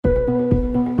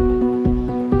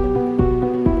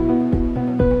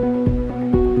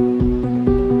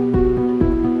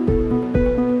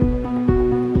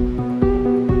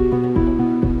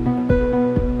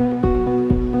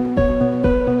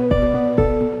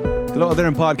Hello there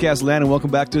in podcast land, and welcome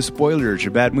back to Spoilers,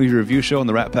 your bad movie review show on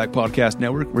the Rat Pack Podcast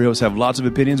Network, where hosts have lots of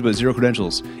opinions but zero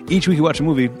credentials. Each week we watch a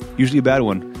movie, usually a bad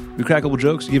one. We crack a couple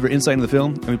jokes, give our insight into the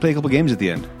film, and we play a couple games at the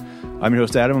end. I'm your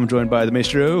host, Adam. I'm joined by the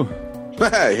Maestro.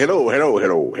 Hey, hello.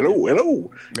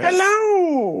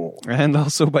 And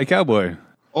also by Cowboy.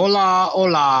 Hola,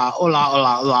 hola, hola,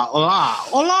 hola, hola, hola,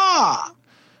 hola.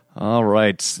 All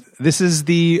right. This is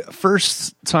the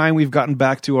first time we've gotten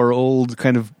back to our old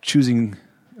kind of choosing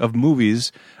of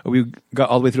movies. We got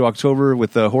all the way through October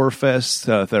with the Horror Fest,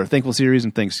 our Thankful series,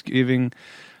 and Thanksgiving.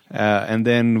 And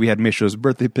then we had Maestro's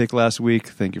birthday pick last week.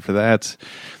 Thank you for that.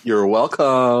 You're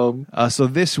welcome. So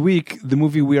this week, the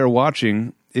movie we are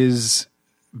watching is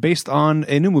based on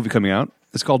a new movie coming out.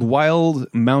 It's called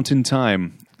Wild Mountain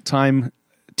Thyme. Time,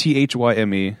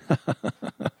 Thyme.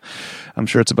 I'm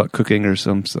sure it's about cooking or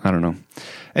something. I don't know.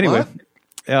 Anyway,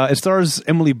 it stars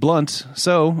Emily Blunt,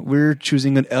 so we're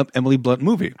choosing an Emily Blunt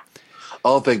movie.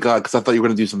 Oh, thank God, because I thought you were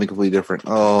going to do something completely different.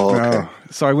 Oh, okay.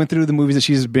 So I went through the movies that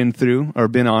she's been through or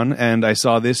been on, and I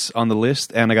saw this on the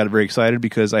list, and I got very excited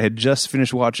because I had just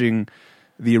finished watching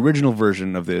the original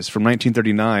version of this from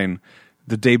 1939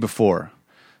 the day before.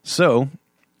 So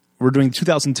we're doing the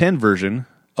 2010 version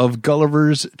of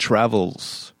Gulliver's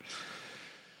Travels.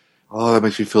 Oh, that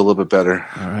makes me feel a little bit better.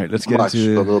 All right, let's get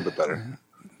into a little bit better.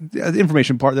 The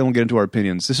information part, then we'll get into our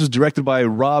opinions. This was directed by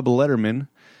Rob Letterman.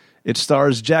 It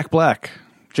stars Jack Black,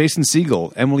 Jason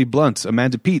Segel, Emily Blunt,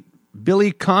 Amanda Peet,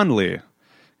 Billy Connolly,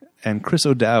 and Chris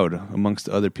O'Dowd, amongst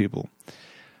other people.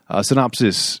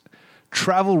 Synopsis.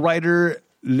 Travel writer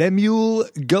Lemuel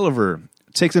Gulliver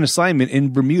takes an assignment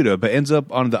in Bermuda, but ends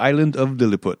up on the island of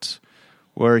Lilliput,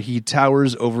 where he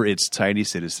towers over its tiny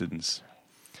citizens.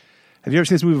 Have you ever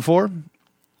seen this movie before?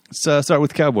 Let's start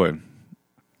with Cowboy.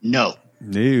 No.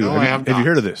 No, I have not. Have you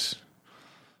heard of this?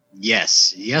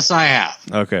 Yes. Yes, I have.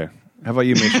 Okay. How about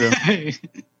you, Maestro?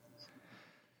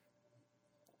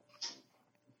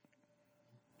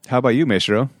 How about you,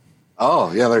 Maestro?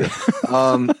 Oh, yeah, there you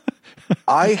go.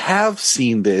 I have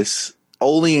seen this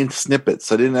only in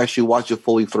snippets. I didn't actually watch it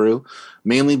fully through,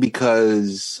 mainly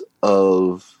because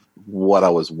of what I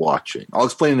was watching. I'll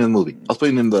explain it in the movie. I'll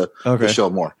explain it in the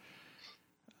show more.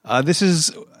 This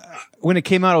is, when it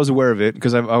came out, I was aware of it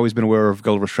because I've always been aware of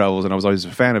Gulliver's Travels, and I was always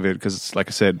a fan of it because, like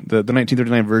I said, the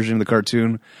 1939 version of the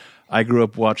cartoon, I grew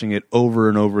up watching it over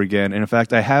and over again. And in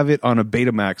fact, I have it on a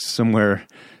Betamax somewhere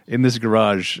in this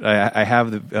garage. I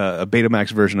have a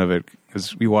Betamax version of it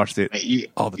because we watched it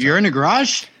all the time. You're in a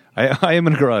garage? I am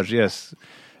in a garage, yes.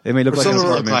 It may look like an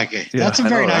apartment. Look like it. Yeah, that's a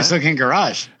very nice looking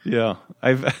garage. Yeah.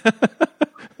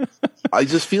 I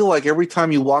just feel like every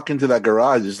time you walk into that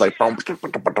garage, it's like boom,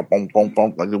 boom, boom,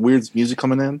 boom, like the weird music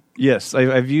coming in. Yes,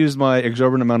 I've used my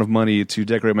exorbitant amount of money to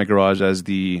decorate my garage as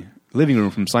the living room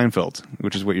from Seinfeld,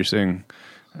 which is what you're seeing.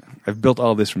 I've built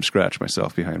all this from scratch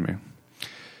myself behind me.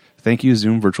 Thank you,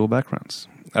 Zoom virtual backgrounds.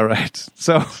 All right.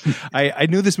 So I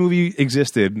knew this movie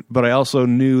existed, but I also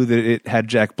knew that it had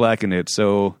Jack Black in it.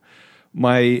 So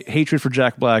my hatred for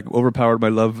Jack Black overpowered my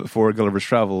love for Gulliver's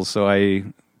Travels, so I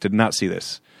did not see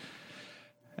this.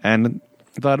 And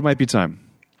I thought it might be time.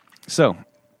 So,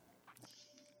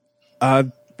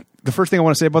 the first thing I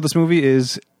want to say about this movie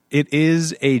is it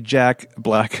is a Jack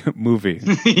Black movie.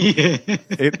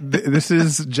 This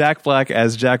is Jack Black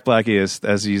as Jack Black is,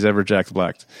 as he's ever Jack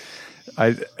Blacked.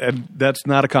 And that's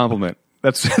not a compliment.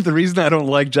 That's the reason I don't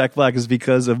like Jack Black is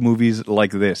because of movies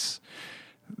like this.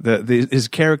 His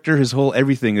character, his whole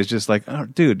everything is just like, oh,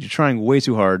 dude, you're trying way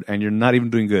too hard and you're not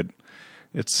even doing good.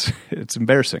 It's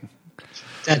embarrassing.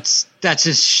 That's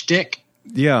his shtick.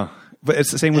 Yeah, but it's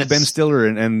the same with Ben Stiller,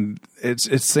 and it's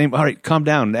the same. All right, calm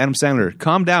down, Adam Sandler.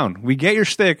 Calm down. We get your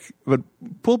shtick, but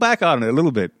pull back on it a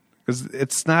little bit because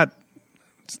it's not.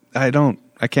 Don't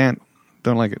like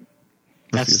it.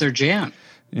 That's their jam.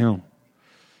 You know.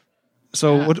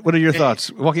 So what are your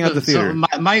thoughts walking out the theater?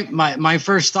 So my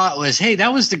first thought was, hey,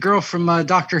 that was the girl from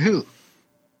Doctor Who.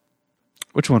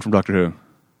 Which one from Doctor Who?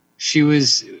 She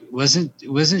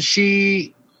wasn't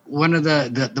she one of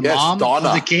the mom Donna.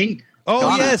 of the king? Oh,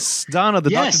 Donna. Yes, Donna,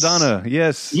 Dr. Donna,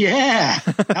 yes. Yeah,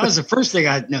 that was the first thing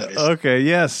I noticed. Okay,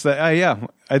 yes. Yeah,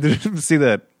 I didn't see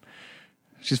that.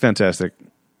 She's fantastic.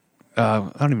 I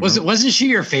don't even know. Wasn't she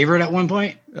your favorite at one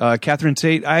point? Catherine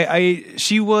Tate.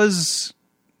 She was...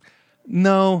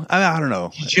 No, I don't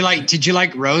know. Did you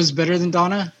like Rose better than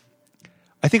Donna?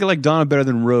 I think I like Donna better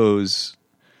than Rose.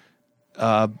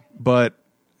 But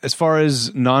as far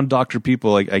as non-doctor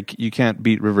people, you can't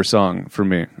beat River Song for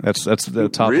me. That's the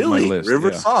top of my list.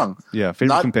 River Song? Yeah,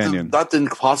 favorite companion. Not the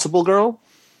Impossible Girl?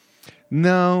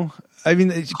 No. I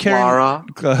mean, Clara.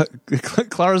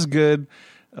 Clara's good.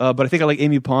 but I think I like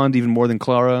Amy Pond even more than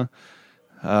Clara.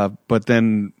 But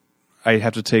then I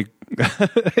have to take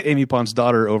Amy Pond's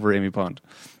daughter over Amy Pond.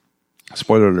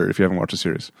 Spoiler alert if you haven't watched the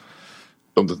series.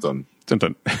 Dun, dun, dun. Dun,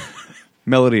 dun.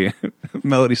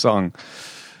 Melody song.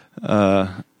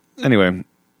 Anyway.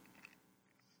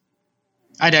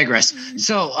 I digress.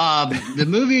 So the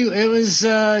movie, it was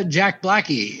Jack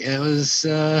Blackie.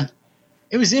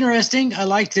 It was interesting. I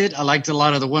liked it. I liked a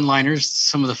lot of the one-liners,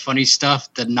 some of the funny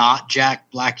stuff, the not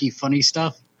Jack Blackie funny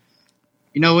stuff.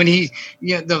 You know, when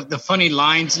the funny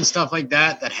lines and stuff like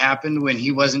that happened when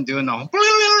he wasn't doing the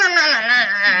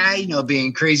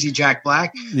being crazy Jack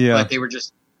Black. Yeah. But they were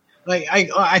just like,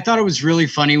 I thought it was really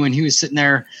funny when he was sitting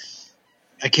there.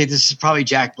 Okay, this is probably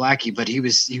Jack Blackie, but he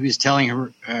was telling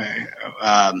her,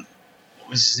 the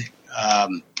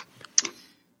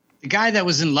guy that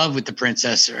was in love with the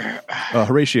princess,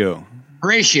 Horatio.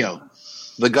 Horatio,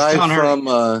 the guy from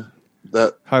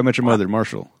the How I Met Your Mother,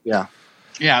 Marshall. Yeah,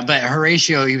 but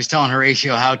Horatio, he was telling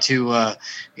Horatio how to,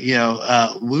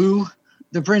 woo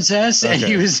the princess, and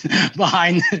he was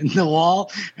behind the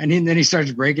wall, and then he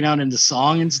starts breaking out into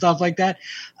song and stuff like that.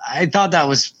 I thought that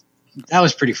was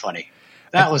pretty funny.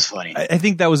 That was funny. I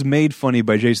think that was made funny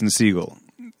by Jason Segel.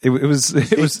 It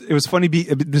was funny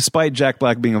despite Jack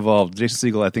Black being involved. Jason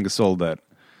Segel, I think, has sold that.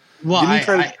 Well,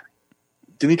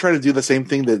 didn't he try to do the same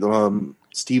thing that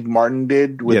Steve Martin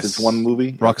did with his one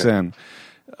movie, Roxanne?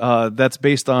 Okay. That's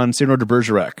based on Cyrano de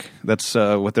Bergerac. That's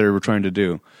what they were trying to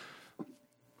do.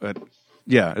 But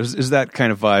yeah, it was that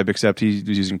kind of vibe, except he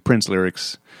was using Prince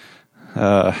lyrics.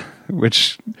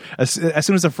 Which as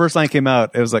soon as the first line came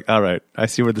out, it was like, all right, I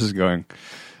see where this is going.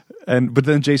 But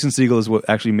then Jason Segel is what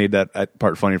actually made that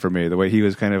part funny for me. The way he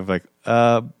was kind of like,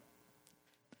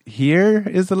 here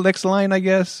is the next line, I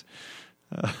guess.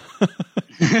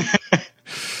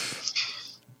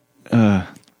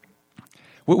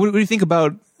 What do you think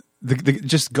about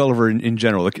just Gulliver in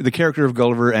general, the character of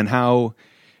Gulliver and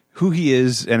who he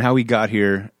is and how he got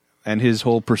here and his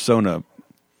whole persona?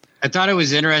 I thought it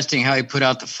was interesting how he put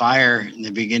out the fire in the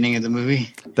beginning of the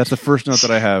movie. That's the first note that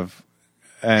I have,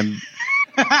 and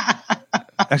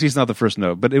actually, it's not the first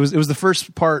note, but it was the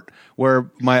first part where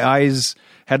my eyes,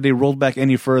 had they rolled back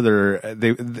any further,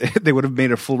 they would have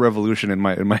made a full revolution in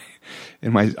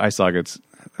my eye sockets.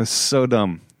 That's so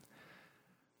dumb.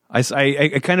 I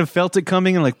kind of felt it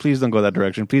coming and like, please don't go that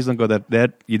direction. Please don't go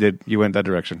that. You did. You went that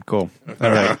direction. Cool.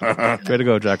 All right. Way to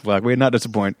go, Jack Black. We did not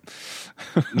disappoint.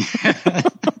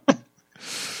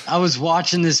 I was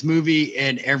watching this movie,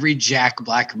 and every Jack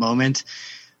Black moment,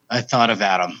 I thought of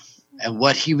Adam and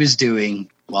what he was doing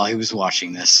while he was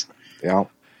watching this. Yeah.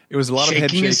 It was a lot of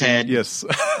head shaking. His head. Yes.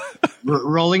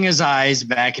 Rolling his eyes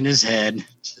back in his head.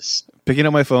 Just picking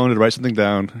up my phone to write something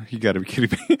down. You got to be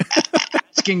kidding me.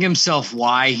 Asking himself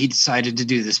why he decided to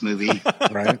do this movie.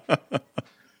 Right.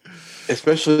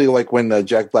 Especially like when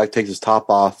Jack Black takes his top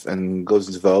off and goes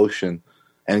into the ocean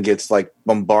and gets like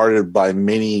bombarded by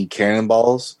mini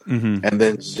cannonballs, and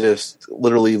then just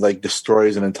literally like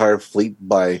destroys an entire fleet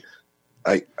by,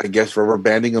 I guess, rubber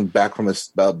banding them back from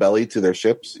his belly to their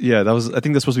ships. Yeah, I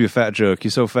think that's supposed to be a fat joke.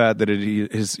 He's so fat that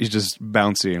he's just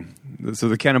bouncy. So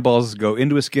the cannonballs go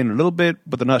into his skin a little bit,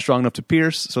 but they're not strong enough to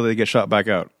pierce, so they get shot back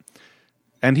out.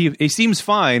 And he seems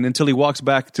fine until he walks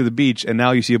back to the beach, and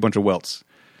now you see a bunch of welts,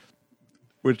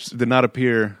 which did not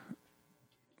appear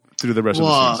through the rest of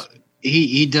the scenes.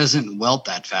 He doesn't welt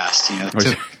that fast,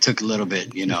 took a little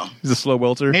bit, He's a slow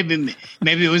welter. Maybe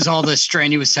it was all the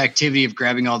strenuous activity of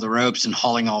grabbing all the ropes and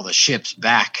hauling all the ships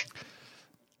back.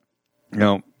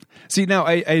 No. See, now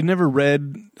I never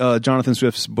read Jonathan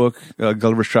Swift's book,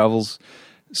 Gulliver's Travels,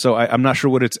 so I'm not sure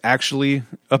what it's actually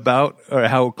about or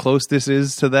how close this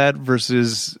is to that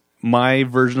versus my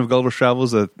version of Gulliver's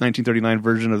Travels, the 1939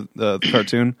 version of the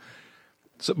cartoon.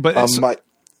 So, but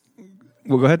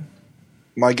well, go ahead.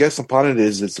 My guess upon it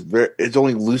is it's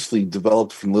only loosely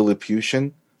developed from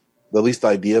Lilliputian, at least the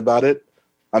idea about it.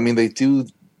 I mean, they do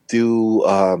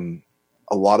a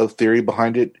lot of theory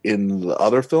behind it in the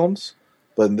other films,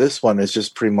 but in this one, it's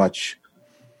just pretty much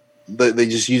they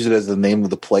just use it as the name of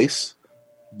the place.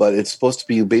 But it's supposed to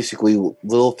be basically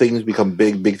little things become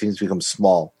big, big things become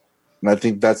small, and I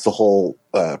think that's the whole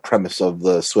premise of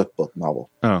the Swift book novel.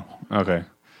 Oh, okay.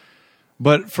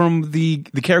 But from the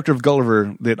character of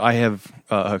Gulliver that I have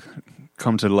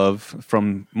come to love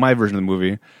from my version of the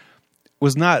movie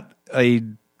was not a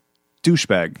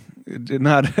douchebag,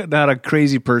 not a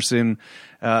crazy person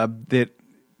that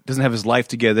doesn't have his life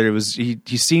together. It was he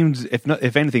seemed,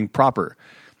 if anything, proper,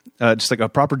 just like a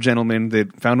proper gentleman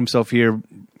that found himself here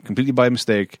completely by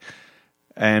mistake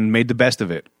and made the best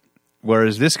of it.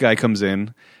 Whereas this guy comes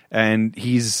in and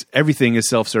everything is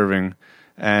self-serving.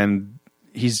 and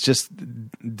he's just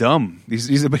dumb.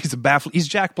 He's a baffled. He's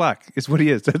Jack Black. It's what he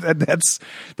is.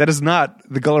 That is not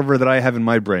the Gulliver that I have in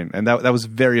my brain, and that was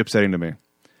very upsetting to me.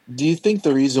 Do you think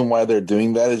the reason why they're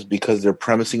doing that is because they're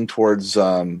premising towards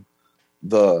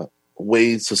the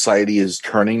way society is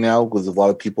turning now, with a lot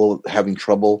of people having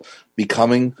trouble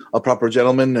becoming a proper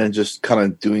gentleman and just kind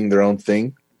of doing their own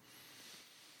thing?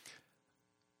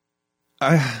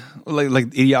 Like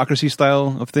Idiocracy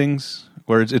style of things,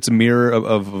 where it's a mirror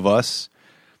of us.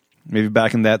 Maybe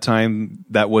back in that time,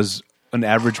 that was an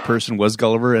average person was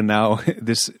Gulliver, and now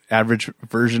this average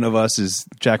version of us is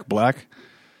Jack Black.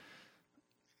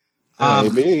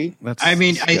 Maybe.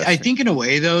 I think in a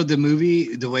way, though, the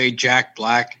movie, the way Jack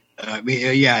Black,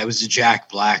 it was a Jack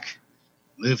Black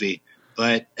movie.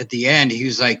 But at the end, he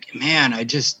was like, man, I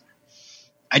just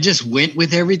went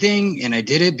with everything, and I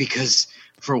did it because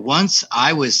for once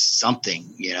I was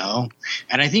something, you know?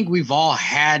 And I think we've all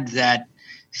had that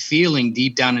feeling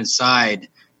deep down inside,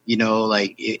 you know,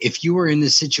 like if you were in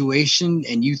this situation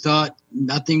and you thought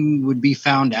nothing would be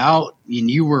found out and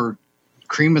you were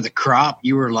cream of the crop,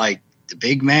 you were like the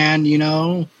big man, you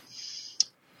know,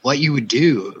 what you would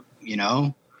do, you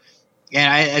know?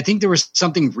 And I think there was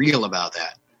something real about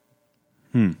that.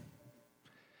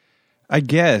 I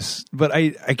guess, but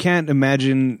I can't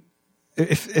imagine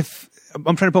if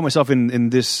I'm trying to put myself in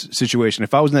this situation.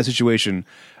 If I was in that situation,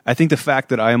 I think the fact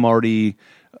that I am already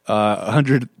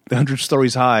 100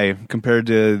 stories high compared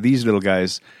to these little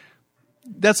guys,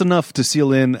 that's enough to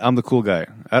seal in I'm the cool guy.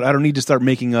 I don't need to start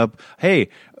making up, hey,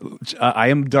 I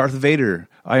am Darth Vader.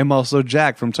 I am also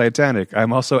Jack from Titanic. I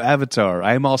am also Avatar.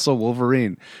 I am also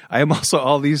Wolverine. I am also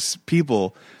all these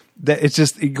people. That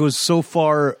it goes so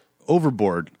far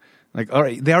overboard. Like, all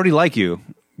right, they already like you.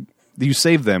 You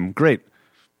saved them. Great.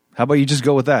 How about you just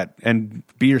go with that and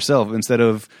be yourself instead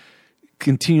of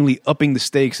continually upping the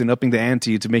stakes and upping the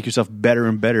ante to make yourself better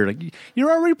and better? Like,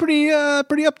 you're already pretty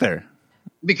up there.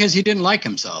 Because he didn't like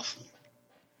himself.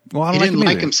 Well, he didn't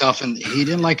like himself, and he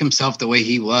didn't like himself the way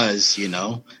he was, you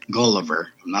know, Gulliver.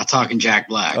 I'm not talking Jack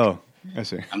Black. Oh, I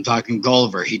see. I'm talking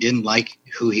Gulliver. He didn't like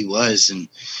who he was and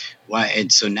why.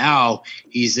 And so now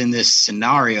he's in this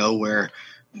scenario where,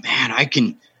 man, I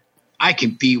can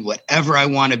be whatever I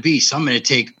want to be. So I'm going to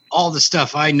take all the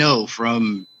stuff I know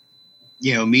from,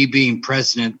 you know, me being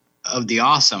president of the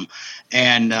awesome,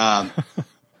 and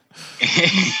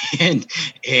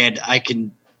and I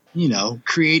can, you know,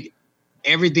 create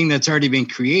everything that's already been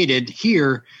created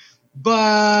here,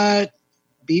 but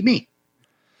be me.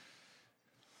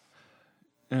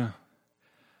 Yeah,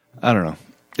 I don't know.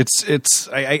 It's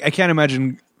I can't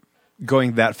imagine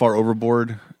going that far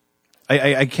overboard.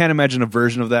 I can't imagine a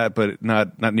version of that, but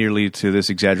not nearly to this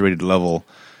exaggerated level.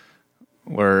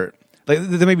 Where like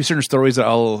there may be certain stories that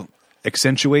I'll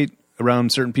accentuate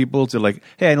around certain people to like,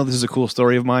 hey, I know this is a cool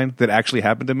story of mine that actually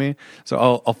happened to me, so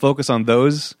I'll focus on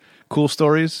those cool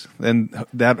stories, and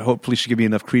that hopefully should give me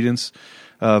enough credence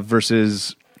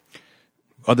versus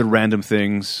other random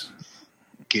things.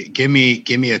 Give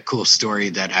me a cool story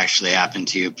that actually happened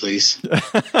to you, please.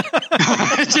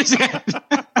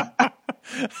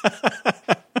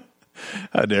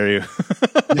 How dare you?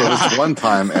 There was one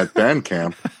time at band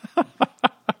camp.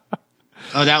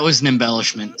 Oh, that was an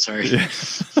embellishment. Sorry. Yeah.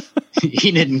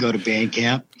 He didn't go to band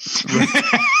camp.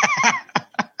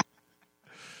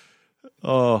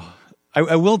 Oh,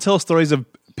 I will tell stories of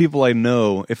people I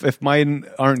know. If mine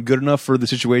aren't good enough for the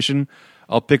situation,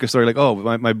 I'll pick a story like, oh,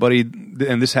 my buddy,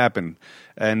 and this happened.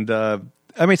 And I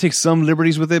may take some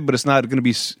liberties with it, but it's not going to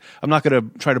be, I'm not going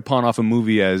to try to pawn off a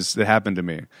movie as that happened to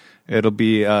me. It'll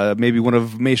be maybe one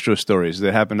of Maestro's stories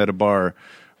that happened at a bar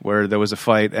where there was a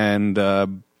fight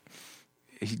and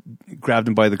he grabbed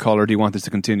him by the collar. Do you want this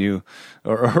to continue,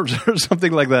 or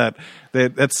something like that?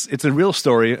 It's a real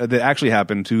story that actually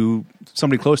happened to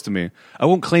somebody close to me. I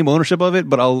won't claim ownership of it,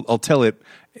 but I'll tell it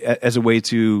as a way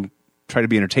to try to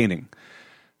be entertaining.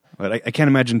 But I can't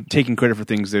imagine taking credit for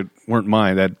things that weren't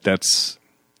mine.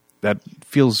 That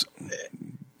feels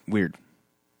weird.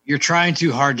 You're trying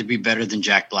too hard to be better than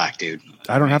Jack Black, dude.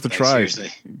 I don't have to try.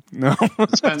 Seriously. No.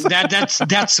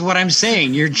 That's what I'm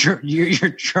saying. You're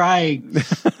trying.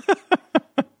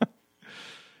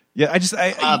 Yeah,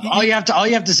 all you have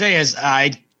to say is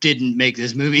I didn't make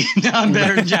this movie. Now I'm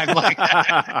better than Jack Black.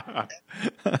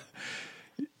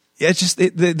 Yeah, it's just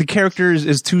the character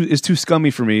is too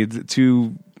scummy for me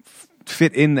to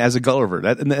fit in as a Gulliver.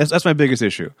 That's my biggest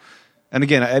issue. And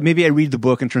again, maybe I read the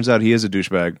book and turns out he is a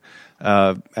douchebag,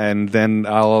 and then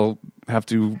I'll have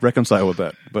to reconcile with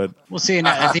that. But we'll see. And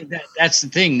I think that's the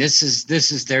thing. This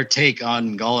is their take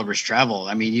on Gulliver's Travel.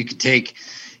 I mean, you could take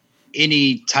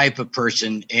any type of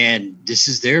person, and this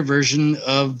is their version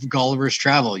of Gulliver's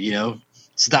Travel. You know,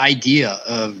 it's the idea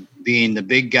of being the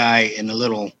big guy in a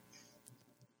little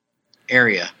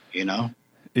area. You know,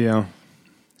 Yeah.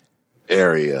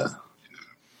 Area.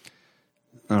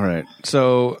 All right.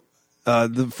 So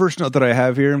the first note that I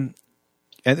have here,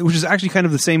 and which is actually kind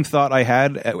of the same thought I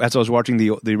had as I was watching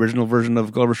the original version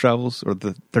of Gulliver's Travels, or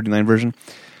the 39 version.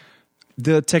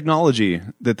 The technology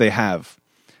that they have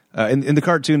in the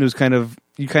cartoon is kind of,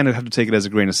 you kind of have to take it as a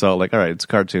grain of salt. Like, all right, it's a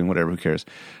cartoon, whatever, who cares?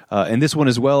 And this one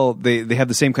as well, they have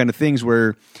the same kind of things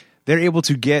where they're able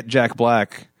to get Jack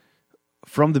Black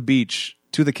from the beach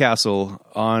to the castle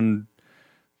on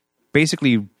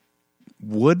basically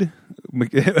wood.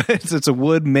 It's a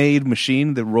wood-made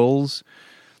machine that rolls.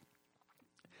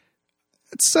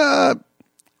 It's I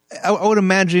would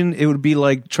imagine it would be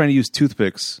like trying to use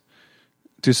toothpicks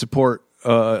to support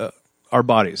our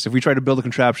bodies. If we try to build a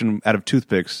contraption out of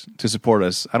toothpicks to support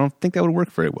us, I don't think that would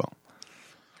work very well.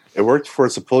 It worked for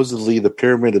supposedly the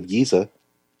Pyramid of Giza.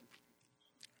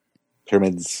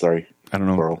 Pyramids, sorry. I don't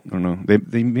know. Plural. I don't know.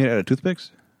 They made it out of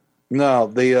toothpicks? No,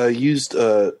 they used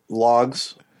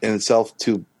logs in itself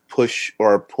to push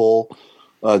or pull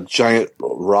giant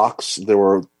rocks. They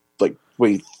were like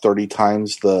 30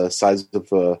 times the size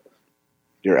of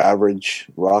your average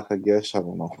rock, I guess. I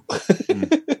don't know.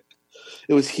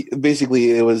 It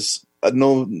was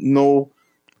no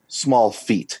small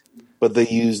feat, but they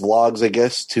used logs, I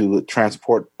guess, to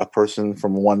transport a person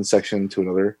from one section to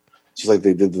another, just like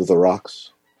they did with the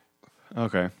rocks.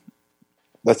 Okay.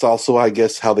 That's also, I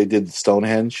guess, how they did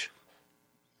Stonehenge.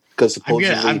 Because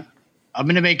supposedly, I'm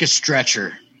going to make a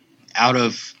stretcher out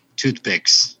of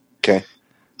toothpicks. Okay.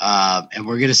 And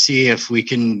we're going to see if we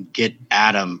can get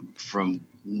Adam from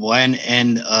one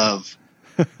end of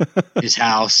his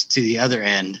house to the other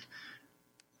end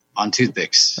on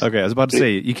toothpicks. Okay, I was about to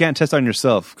say, you can't test on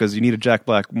yourself because you need a Jack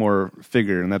Blackmore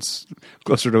figure, and that's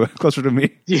closer to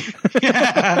me.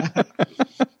 Yeah.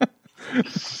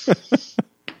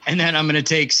 And then I'm going to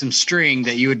take some string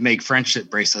that you would make friendship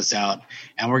bracelets out,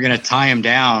 and we're going to tie him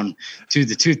down to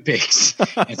the toothpicks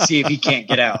and see if he can't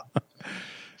get out.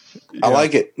 I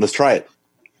like it. Let's try it.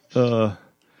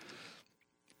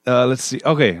 Let's see.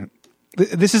 Okay.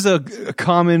 This is a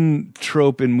common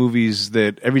trope in movies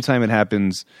that every time it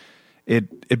happens,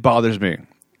 it bothers me.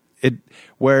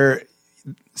 Where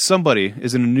somebody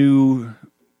is in a new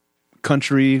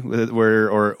country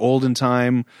or olden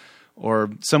time,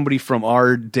 or somebody from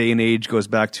our day and age goes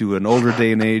back to an older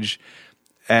day and age,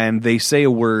 and they say a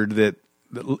word that,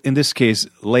 in this case,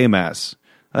 lame ass.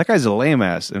 That guy's a lame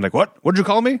ass. And like, what? What'd you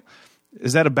call me?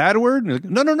 Is that a bad word? Like,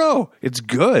 no. It's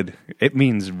good. It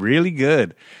means really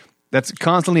good. That's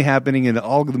constantly happening in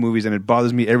all of the movies, and it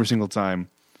bothers me every single time.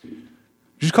 Did you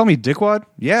just call me dickwad?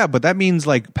 Yeah, but that means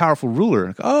like powerful ruler.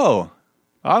 Like, oh,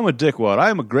 I'm a dickwad.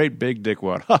 I'm a great big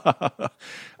dickwad.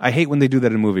 I hate when they do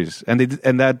that in movies, and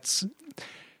that's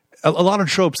a lot of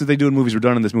tropes that they do in movies were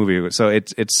done in this movie. So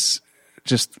it's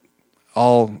just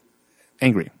all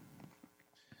angry.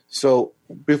 So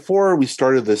before we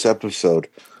started this episode,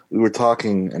 we were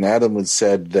talking, and Adam had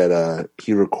said that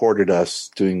he recorded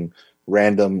us doing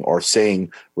random or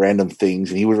saying random things,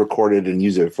 and he would record it and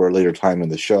use it for a later time in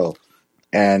the show.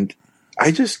 And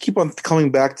I just keep on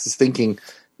coming back to thinking,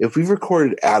 if we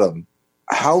recorded Adam,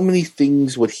 how many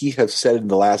things would he have said in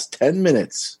the last 10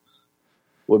 minutes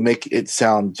would make it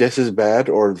sound just as bad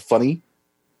or funny?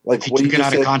 Like, if you took it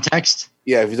out of context?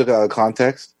 Yeah, if you took it out of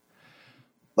context.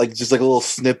 Like, just like a little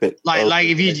snippet. Like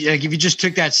if you just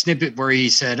took that snippet where he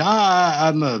said,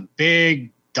 I'm a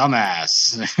big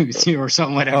dumbass or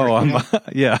something, whatever. Oh,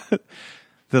 yeah.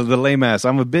 The lame ass.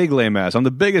 I'm a big lame ass. I'm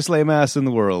the biggest lame ass in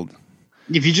the world.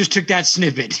 If you just took that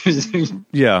snippet.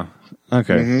 Yeah.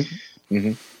 Okay. Mm-hmm.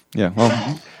 Mm-hmm. Yeah.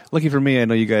 Well, lucky for me, I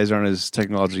know you guys aren't as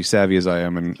technology savvy as I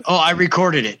am. And I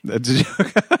recorded it.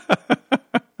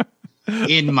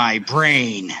 In my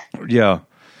brain. Yeah.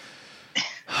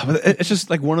 It's just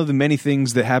like one of the many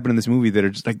things that happen in this movie that are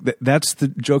just like, that's the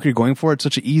joke you're going for. It's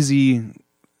such an easy,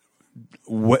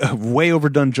 way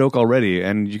overdone joke already.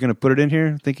 And you're going to put it in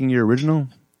here thinking you're original?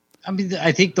 I mean,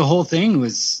 I think the whole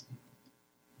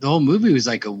movie was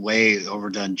like a way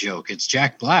overdone joke. It's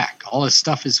Jack Black. All his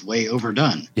stuff is way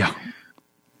overdone. Yeah.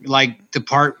 Like the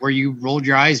part where you rolled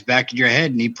your eyes back in your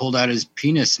head and he pulled out his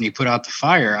penis and he put out the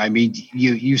fire. I mean,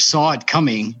 you saw it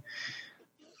coming.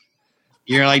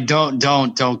 You're like, don't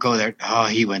go there. Oh,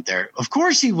 he went there. Of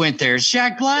course he went there. It's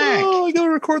Jack Black. Oh, I gotta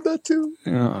record that too.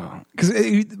 Because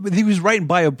he was right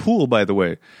by a pool, by the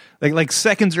way. Like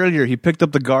seconds earlier, he picked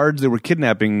up the guards that were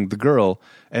kidnapping the girl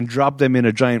and dropped them in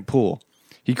a giant pool.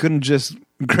 He couldn't just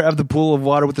grab the pool of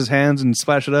water with his hands and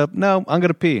splash it up? No, I'm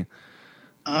gonna pee.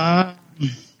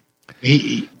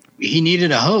 He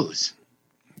needed a hose.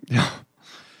 Yeah.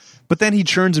 But then he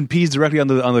turns and pees directly on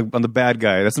the bad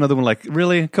guy. That's another one. Like,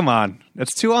 really? Come on,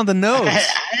 that's too on the nose.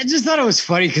 I just thought it was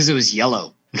funny because it was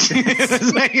yellow. It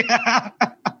was like,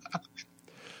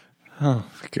 oh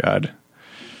God.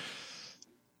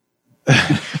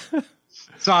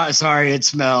 Sorry, it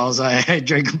smells. I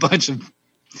drank a bunch of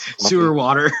sewer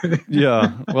water.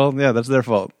 Yeah. Well, yeah, that's their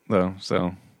fault though.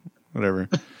 So whatever.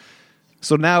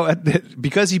 So now,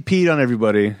 because he peed on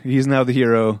everybody, he's now the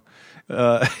hero.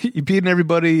 He peed on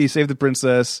everybody. He saved the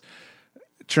princess.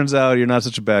 Turns out you're not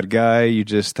such a bad guy. You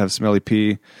just have smelly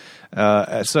pee.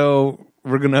 So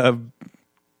we're gonna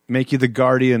make you the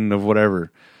guardian of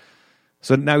whatever.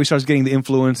 So now he starts getting the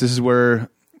influence. This is where,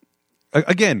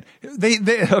 again, they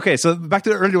okay. So back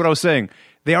to earlier what I was saying.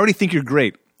 They already think you're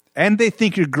great, and they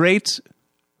think you're great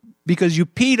because you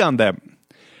peed on them.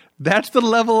 That's the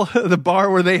level, the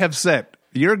bar where they have set.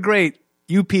 You're great.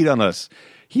 You peed on us.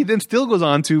 He then still goes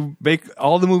on to make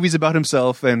all the movies about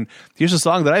himself. And here's a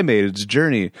song that I made. It's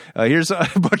Journey. Here's a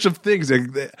bunch of things.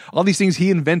 All these things he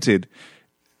invented.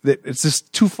 That it's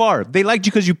just too far. They liked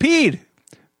you because you peed.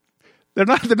 They're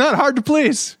not hard to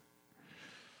please.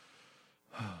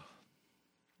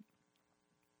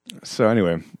 So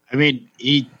anyway. I mean,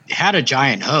 he had a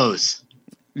giant hose.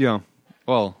 Yeah.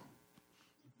 Well,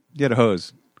 he had a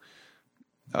hose.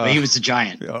 But he was a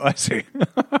giant. Oh, I see.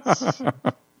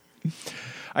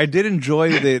 I did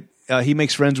enjoy that he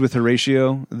makes friends with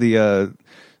Horatio, the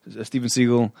Steven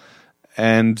Seagal,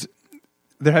 and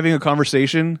they're having a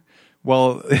conversation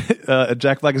while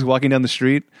Jack Black is walking down the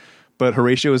street, but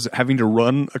Horatio is having to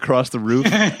run across the roof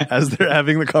as they're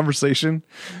having the conversation.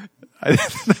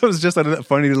 That was just a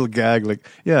funny little gag. Like,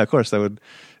 yeah, of course, it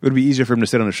would be easier for him to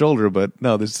sit on his shoulder, but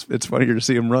no, it's funnier to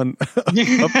see him run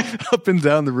up and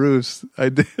down the roofs. I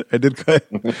did.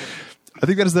 I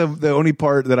think that is the only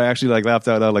part that I actually laughed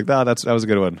out loud. Like, that was a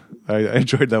good one. I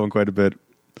enjoyed that one quite a bit.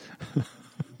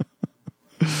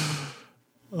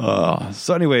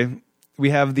 So anyway, we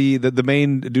have the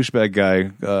main douchebag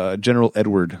guy, General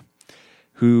Edward,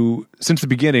 who since the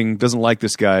beginning doesn't like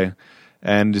this guy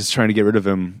and is trying to get rid of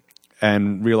him,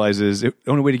 and realizes the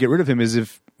only way to get rid of him is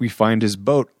if we find his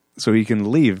boat so he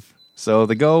can leave. So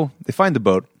they find the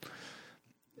boat,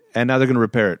 and now they're going to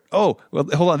repair it. Oh, well,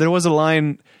 hold on. There was a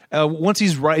line, once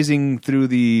he's rising through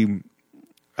the,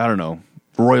 I don't know,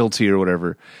 royalty or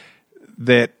whatever,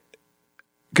 that,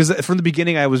 because from the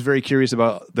beginning I was very curious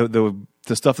about the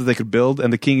stuff that they could build,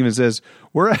 and the king even says,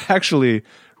 we're actually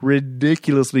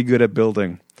ridiculously good at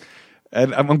building.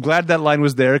 And I'm glad that line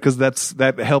was there, because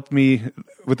that helped me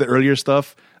with the earlier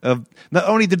stuff. Not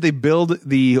only did they build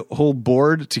the whole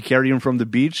board to carry him from the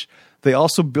beach, they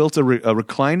also built a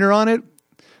recliner on it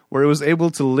where it was able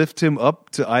to lift him up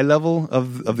to eye level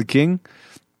of the king.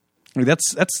 I mean,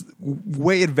 that's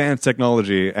way advanced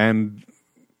technology and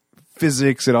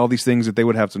physics and all these things that they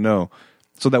would have to know.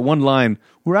 So that one line,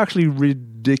 we're actually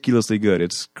ridiculously good.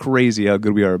 It's crazy how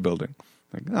good we are at building.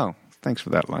 Like, oh, thanks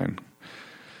for that line.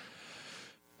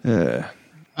 I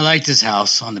liked his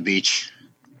house on the beach.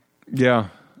 Yeah,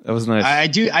 that was nice. I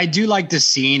do like the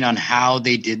scene on how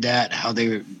they did that, how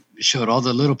they showed all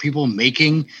the little people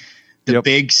making the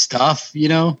big stuff, you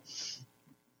know.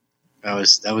 That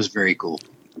was very cool.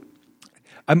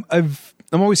 I'm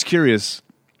always curious.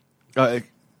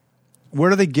 Where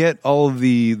do they get all of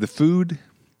the food?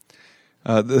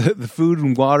 The food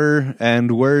and water,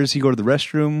 and where does he go to the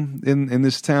restroom in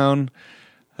this town?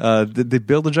 Did they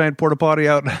build a giant porta potty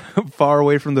out far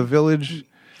away from the village?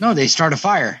 No, they start a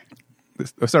fire.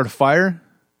 They start a fire?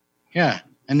 Yeah,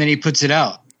 and then he puts it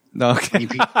out. No, okay.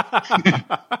 Because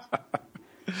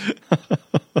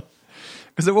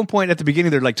at one point at the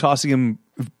beginning they're like tossing him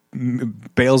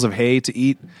bales of hay to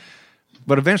eat,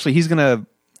 but eventually he's gonna.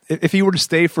 If he were to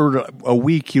stay for a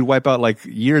week, he'd wipe out like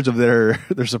years of their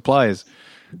supplies.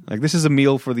 Like, this is a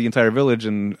meal for the entire village,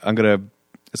 and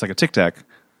it's like a Tic Tac.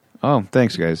 Oh,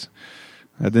 thanks, guys.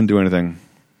 That didn't do anything.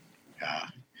 Yeah.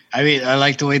 I mean, I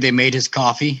like the way they made his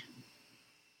coffee.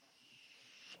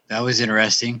 That was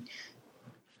interesting.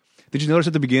 Did you notice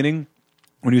at the beginning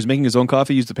when he was making his own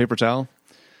coffee, he used a paper towel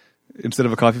instead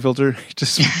of a coffee filter? He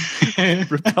just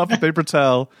ripped off the paper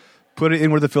towel, put it in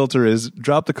where the filter is,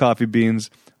 dropped the coffee beans,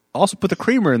 also put the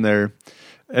creamer in there,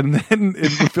 and then it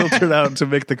filtered out to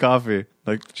make the coffee.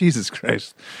 Like, Jesus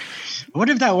Christ. I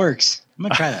wonder if that works. I'm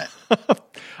going to try that.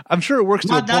 I'm sure it works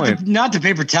to a point. Not the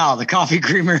paper towel, the coffee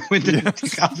creamer with the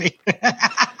coffee.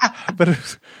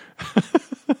 But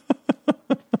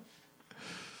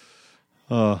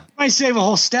might save a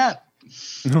whole step.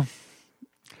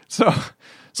 So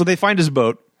So they find his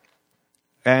boat,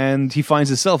 and he finds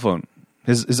his cell phone,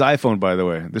 his iPhone, by the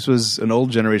way. This was an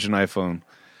old generation iPhone,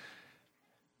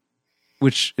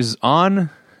 which is on,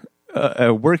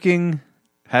 working,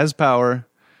 has power.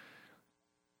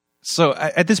 So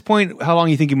at this point, how long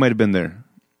do you think he might have been there?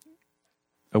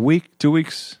 A week? 2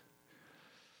 weeks?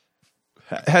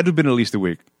 Had to have been at least a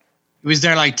week. He was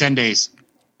there like 10 days.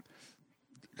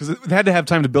 Because they had to have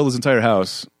time to build his entire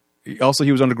house. Also,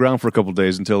 he was underground for a couple of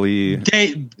days until he...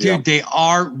 They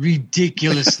are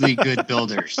ridiculously good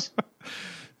builders.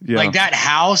 Yeah. Like that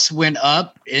house went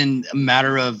up in a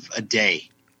matter of a day.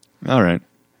 All right.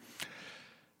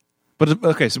 But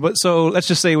okay, so let's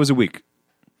just say it was a week.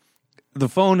 The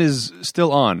phone is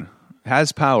still on,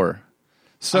 has power.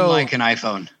 So unlike an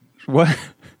iPhone. What?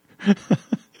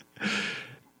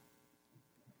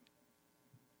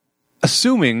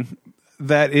 Assuming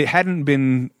that it hadn't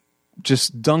been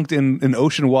just dunked in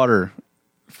ocean water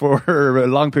for a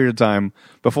long period of time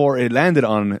before it landed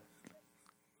on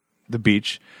the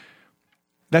beach,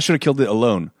 that should have killed it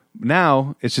alone.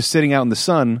 Now it's just sitting out in the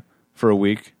sun for a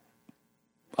week.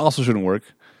 Also shouldn't work.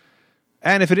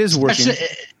 And if it is working,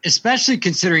 especially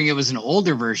considering it was an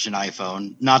older version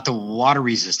iPhone, not the water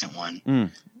resistant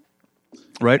one,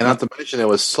 right? And not to mention it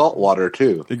was salt water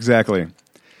too. Exactly.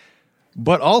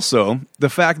 But also the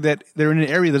fact that they're in an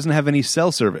area that doesn't have any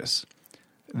cell service,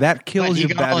 that kills your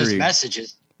battery. All his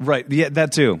messages, right? Yeah,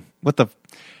 that too. What the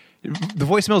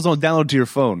voicemails don't download to your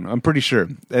phone. I'm pretty sure.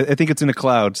 I think it's in a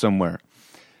cloud somewhere,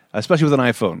 especially with an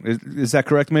iPhone. Is that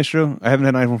correct, Maestro? I haven't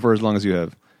had an iPhone for as long as you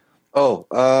have. Oh,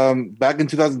 back in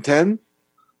 2010,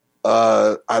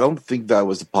 I don't think that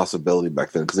was a possibility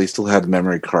back then because they still had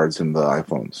memory cards in the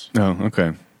iPhones. Oh,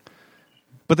 okay.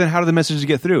 But then how did the messages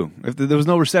get through? If there was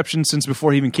no reception since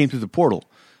before he even came through the portal.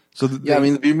 So I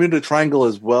mean, the Bermuda Triangle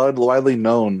is widely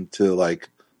known to like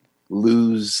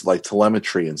lose like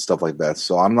telemetry and stuff like that.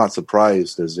 So I'm not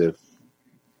surprised as if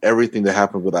everything that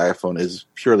happened with the iPhone is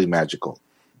purely magical.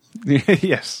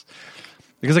 Yes.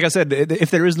 Because like I said, if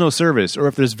there is no service or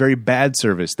if there's very bad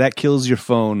service, that kills your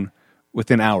phone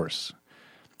within hours.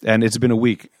 And it's been a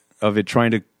week of it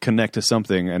trying to connect to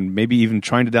something and maybe even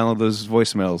trying to download those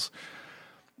voicemails.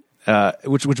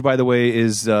 Which by the way,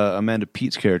 is Amanda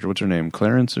Peet's character. What's her name?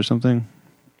 Clarence or something?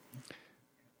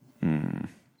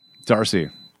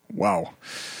 Darcy. Wow.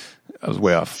 I was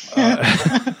way off.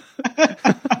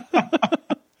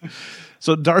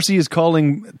 So Darcy is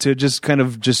calling to just kind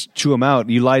of just chew him out.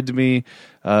 You lied to me.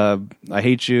 I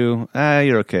hate you.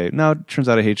 You're okay. No, it turns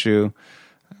out I hate you.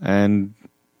 And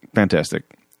fantastic.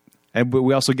 And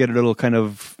we also get a little kind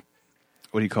of,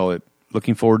 what do you call it?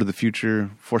 Looking forward to the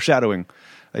future. Foreshadowing.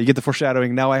 You get the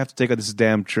foreshadowing. Now I have to take out this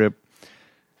damn trip.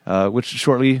 Which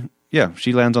shortly,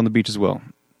 she lands on the beach as well.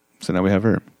 So now we have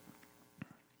her.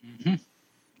 Mm-hmm.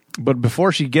 But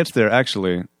before she gets there,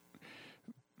 actually,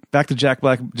 back to Jack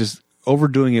Black just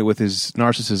overdoing it with his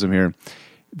narcissism here.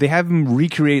 They have him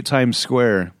recreate Times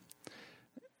Square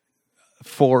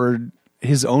for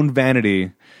his own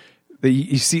vanity.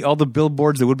 You see all the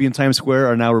billboards that would be in Times Square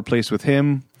are now replaced with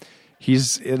him.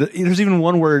 There's even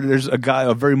one where there's a guy,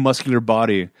 a very muscular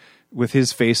body with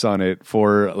his face on it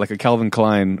for like a Calvin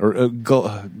Klein or a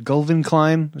Gulliver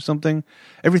Klein or something.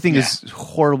 Everything is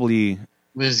horribly...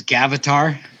 Was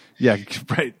Gavatar? Yeah,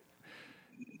 right.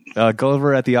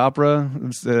 Gulliver at the Opera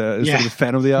instead of the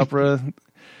Phantom of the Opera.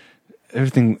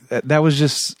 Everything that was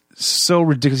just so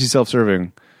ridiculously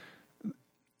self-serving.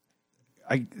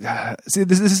 I see.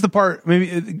 This is the part.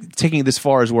 Maybe taking it this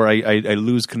far is where I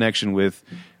lose connection with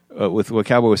what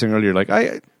Cowboy was saying earlier. Like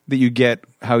that you get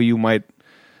how you might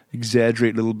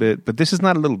exaggerate a little bit, but this is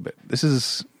not a little bit. This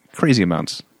is crazy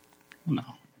amounts. No.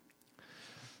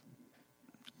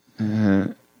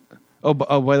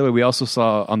 By the way, we also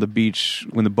saw on the beach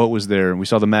when the boat was there, we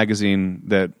saw the magazine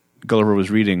that Gulliver was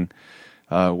reading,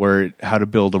 where how to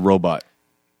build a robot,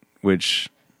 which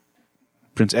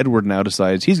Prince Edward now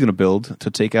decides he's going to build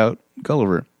to take out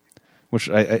Gulliver, which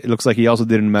it looks like he also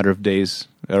did in a matter of days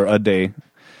or a day.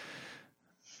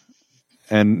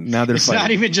 And now they're fighting.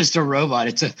 Not even just a robot;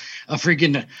 it's a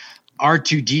freaking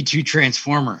R2D2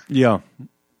 transformer. Yeah.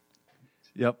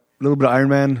 Yep. A little bit of Iron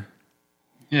Man.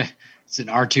 Yeah. It's an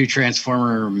R2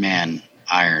 transformer man,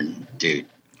 iron dude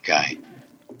guy.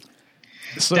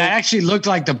 So, that actually looked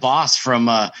like the boss from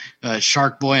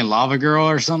Shark Boy and Lava Girl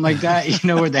or something like that. You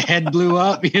know, where the head blew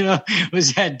up. You know,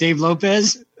 was that Dave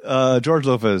Lopez? George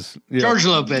Lopez. Yeah. George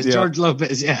Lopez. Yeah. George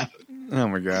Lopez. Yeah. Oh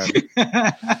my god.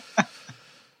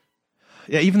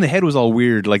 Yeah, even the head was all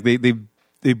weird. Like they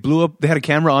blew up. They had a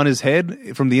camera on his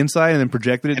head from the inside and then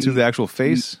projected it to the actual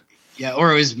face. Yeah,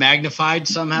 or it was magnified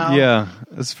somehow. Yeah,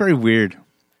 it's very weird.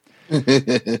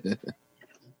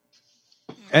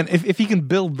 And if he can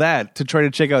build that to try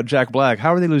to check out Jack Black,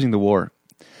 how are they losing the war?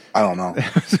 I don't know.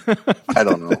 I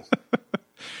don't know.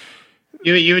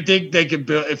 You would think they could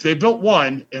build, if they built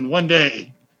one in one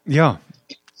day. Yeah.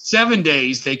 7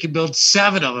 days, they could build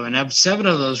 7 of them and have 7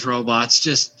 of those robots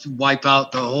just wipe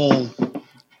out the whole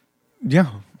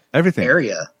everything.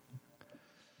 area.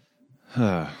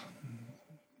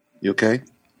 You okay?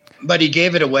 But he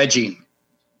gave it a wedgie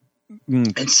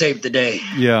and saved the day.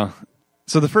 Yeah.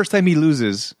 So the first time he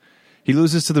loses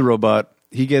to the robot.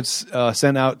 He gets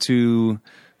sent out to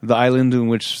the island in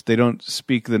which they don't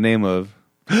speak the name of.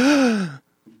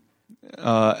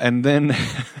 And then...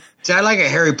 Is that like a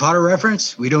Harry Potter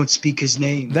reference? We don't speak his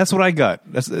name. That's what I got.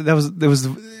 There was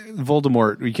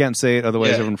Voldemort. We can't say it,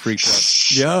 otherwise everyone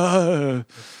freaks out. Yeah.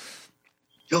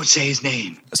 Don't say his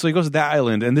name. So he goes to that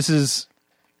island, and this is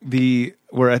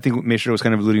where I think Maestro was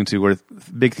kind of alluding to, where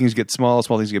big things get small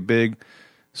things get big.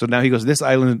 So now he goes to this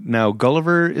island. Now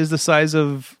Gulliver is the size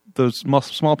of those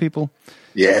small people.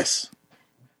 Yes.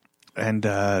 And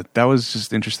that was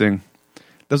just interesting.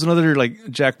 There's another,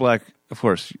 like, Jack Black. Of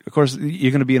course,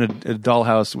 you're going to be in a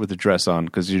dollhouse with a dress on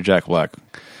because you're Jack Black,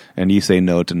 and you say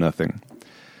no to nothing.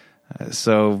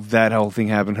 So that whole thing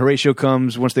happened. Horatio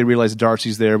comes. Once they realize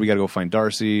Darcy's there, we got to go find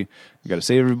Darcy. We got to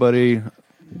save everybody. You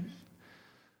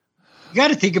got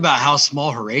to think about how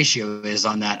small Horatio is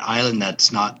on that island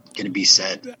that's not going to be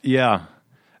said. Yeah.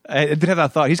 I did have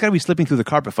that thought. He's got to be slipping through the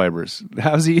carpet fibers.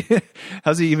 How's he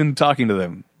even talking to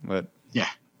them? But yeah.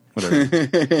 Whatever.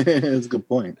 That's a good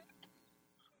point.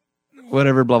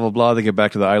 Whatever, blah, blah, blah. They get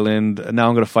back to the island. Now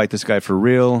I'm going to fight this guy for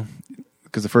real.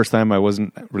 Because the first time I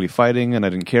wasn't really fighting and I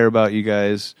didn't care about you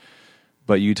guys.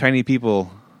 But you tiny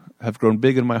people have grown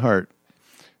big in my heart.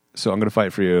 So I'm going to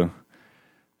fight for you.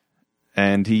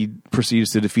 And he proceeds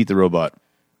to defeat the robot.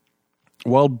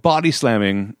 While body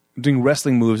slamming, doing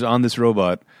wrestling moves on this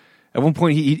robot. At one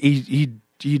point,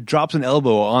 he drops an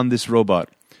elbow on this robot.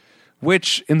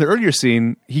 Which, in the earlier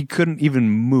scene, he couldn't even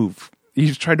move.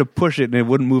 He tried to push it and it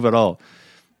wouldn't move at all.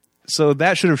 So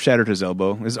that should have shattered his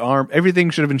elbow, his arm. Everything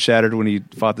should have been shattered when he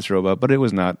fought this robot, but it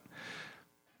was not.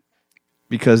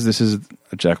 Because this is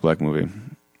a Jack Black movie.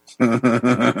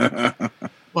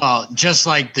 Well, just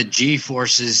like the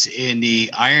G-forces in the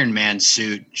Iron Man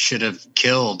suit should have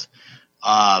killed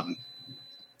Tony.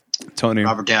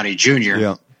 Robert Downey Jr.,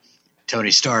 Yeah.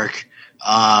 Tony Stark.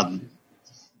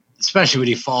 Especially when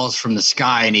he falls from the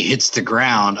sky and he hits the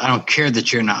ground. I don't care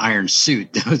that you're in an iron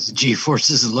suit. Those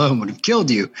G-forces alone would have killed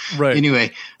you. Right.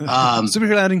 Anyway.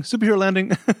 Superhero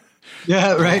landing.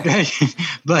 Yeah, right.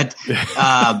 But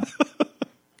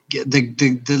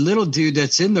the little dude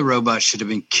that's in the robot should have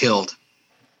been killed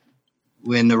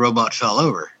when the robot fell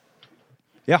over.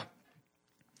 Yeah.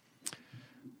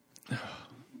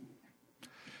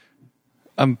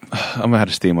 I'm out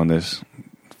of steam on this.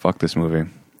 Fuck this movie.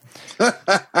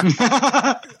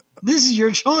 This is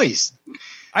your choice.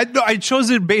 I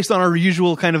chose it based on our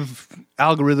usual kind of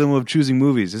algorithm of choosing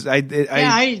movies. I get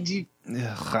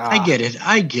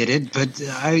it. But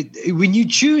when you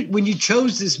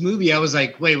chose this movie, I was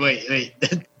like, wait,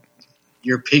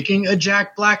 you're picking a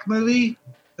Jack Black movie,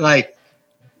 like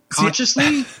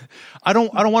consciously? I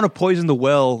don't want to poison the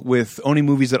well with only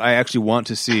movies that I actually want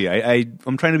to see.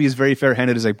 I'm trying to be as very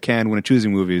fair-handed as I can when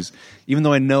choosing movies, even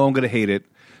though I know I'm going to hate it.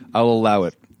 I will allow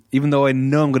it. Even though I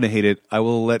know I'm going to hate it, I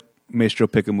will let Maestro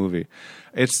pick a movie.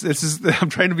 I'm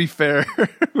trying to be fair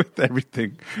with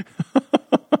everything.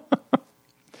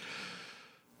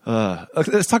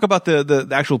 Let's talk about the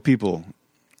actual people,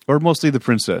 or mostly the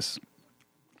princess.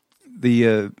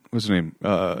 What's her name?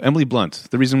 Emily Blunt.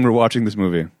 The reason we're watching this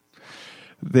movie,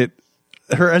 that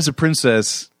her as a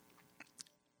princess,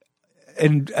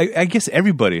 and I guess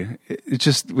everybody, it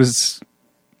just was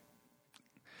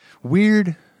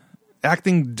weird.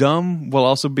 Acting dumb while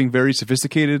also being very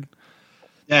sophisticated.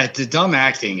 Yeah, the dumb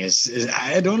acting is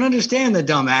I don't understand the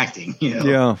dumb acting. You know?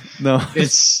 Yeah, no,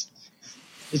 it's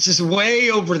just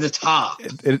way over the top.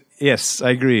 Yes,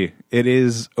 I agree. It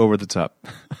is over the top.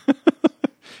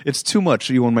 It's too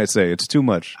much. One might say it's too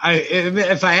much.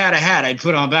 If I had a hat, I'd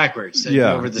put on backwards.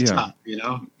 Yeah, over the top. You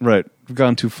know, right? We've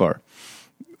gone too far.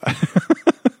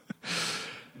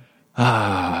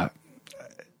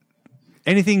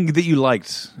 Anything that you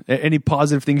liked? Any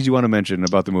positive things you want to mention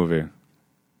about the movie?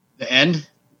 The end.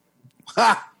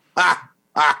 No,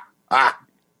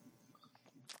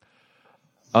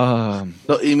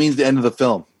 it means the end of the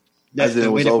film. As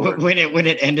it was over. When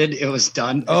it ended, it was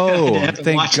done. Oh,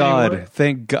 thank God! Anymore.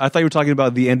 Thank God! I thought you were talking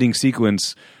about the ending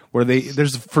sequence where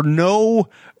there's for no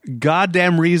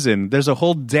goddamn reason. There's a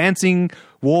whole dancing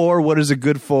war. What is it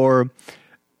good for?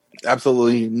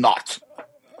 Absolutely not.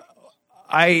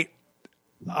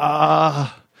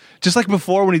 Just like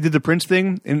before when he did the Prince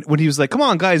thing, and when he was like, "Come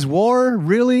on, guys, war,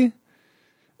 really?" And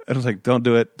I was like, "Don't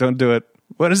do it, don't do it.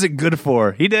 What is it good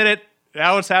for?" He did it.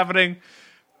 Now it's happening.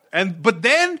 But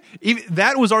then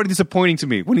that was already disappointing to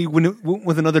me when he went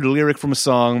with another lyric from a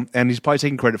song, and he's probably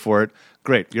taking credit for it.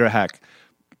 Great, you're a hack.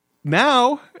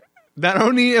 Now, not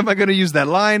only am I going to use that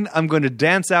line, I'm going to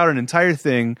dance out an entire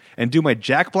thing and do my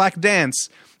Jack Black dance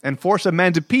and force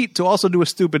Amanda Peet to also do a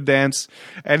stupid dance.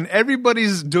 And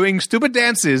everybody's doing stupid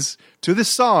dances to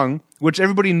this song, which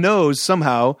everybody knows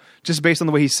somehow, just based on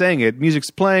the way he's saying it. Music's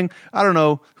playing. I don't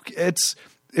know. That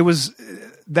was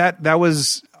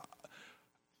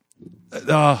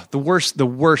the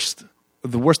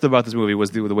worst about this movie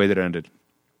was the way that it ended.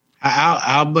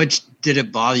 How much did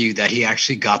it bother you that he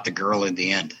actually got the girl in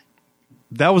the end?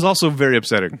 That was also very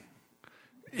upsetting.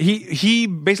 He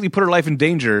basically put her life in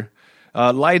danger,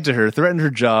 lied to her, threatened her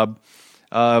job,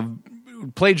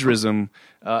 plagiarism,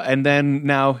 and then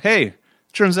now, hey,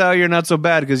 turns out you're not so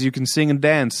bad because you can sing and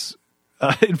dance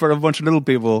in front of a bunch of little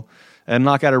people and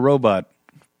knock out a robot.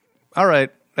 All right,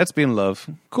 let's be in love.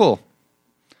 Cool.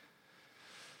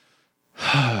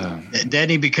 Then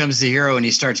he becomes the hero and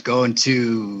he starts going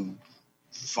to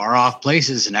far off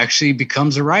places and actually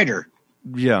becomes a writer.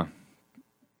 Yeah.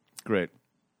 Great.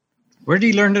 Where did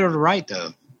he learn how to write,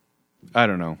 though? I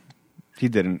don't know. He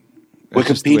didn't. Wikipedia?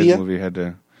 Just the way the movie had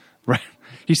to. Right.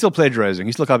 He's still plagiarizing.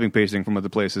 He's still copying and pasting from other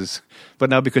places. But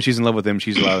now because she's in love with him,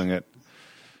 she's allowing it.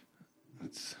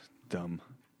 It's dumb.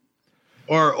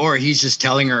 Or he's just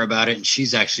telling her about it and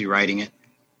she's actually writing it.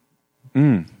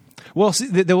 Well, see,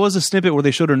 there was a snippet where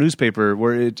they showed her newspaper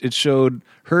where it showed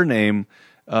her name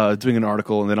doing an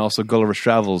article, and then also Gulliver's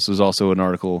Travels was also an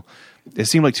article. It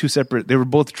seemed like two separate. They were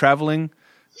both traveling,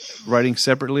 writing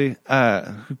separately.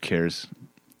 Who cares?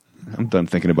 I'm done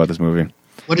thinking about this movie.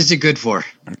 What is it good for?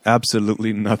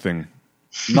 Absolutely nothing.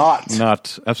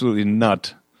 Not. Absolutely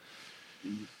not.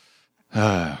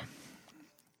 There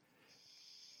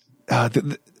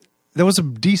was a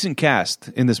decent cast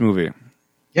in this movie.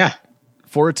 Yeah.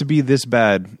 For it to be this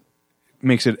bad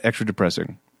makes it extra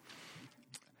depressing.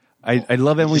 I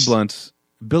love Emily Blunt.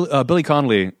 Billy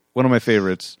Connolly, one of my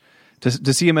favorites.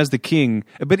 To see him as the king.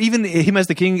 But even him as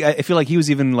the king, I feel like he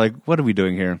was even like, what are we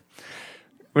doing here?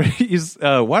 He's,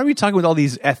 why are we talking with all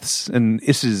these eths and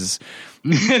isses?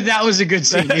 That was a good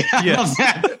scene. Yeah, Yes.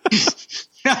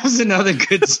 That was another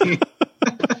good scene.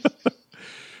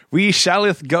 We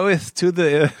shalleth goeth to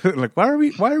the like. Why are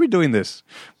we doing this?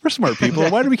 We're smart people.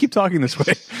 Why do we keep talking this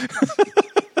way?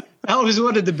 That was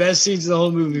one of the best scenes of the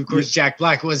whole movie. Of course, Jack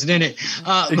Black wasn't in it.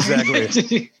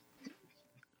 Exactly.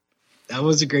 That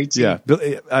was a great scene. Yeah,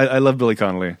 I love Billy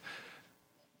Connolly,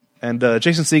 and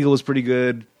Jason Segel was pretty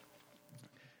good,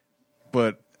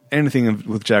 but anything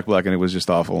with Jack Black in it was just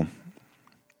awful.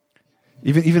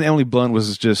 Even Emily Blunt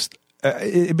was just.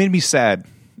 It made me sad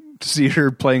to see her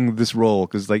playing this role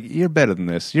because, like, you're better than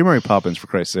this. You're Mary Poppins, for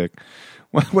Christ's sake.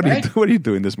 What are you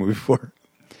doing this movie for?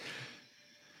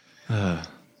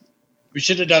 We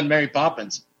should have done Mary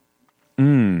Poppins.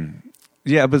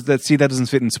 Yeah, but that doesn't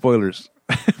fit in spoilers.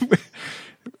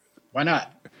 Why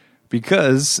not?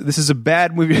 Because this is a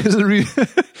bad movie.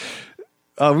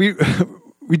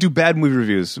 We do bad movie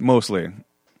reviews mostly,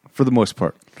 for the most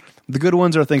part. The good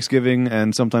ones are Thanksgiving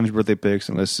and sometimes birthday picks,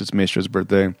 unless it's Maestra's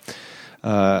birthday.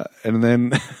 And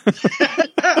then,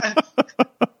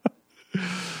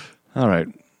 all right.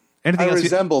 Anything I else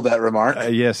resemble that remark.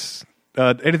 Yes.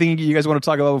 Anything you guys want to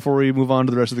talk about before we move on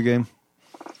to the rest of the game?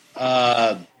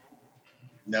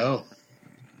 No.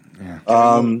 Yeah.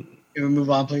 Can we move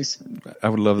on, please? I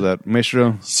would love that,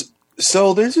 Maestro.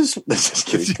 So there's this. Just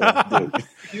kidding.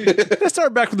 Let's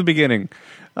start back from the beginning.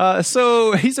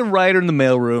 So he's a writer in the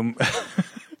mailroom.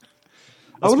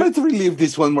 I would like to relive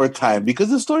this one more time because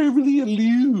the story really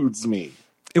eludes me.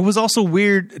 It was also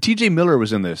weird. T.J. Miller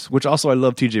was in this, which also I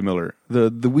love T.J. Miller,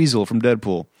 the Weasel from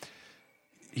Deadpool.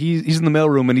 He's in the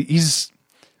mailroom and he's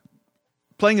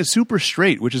playing it super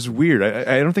straight, which is weird.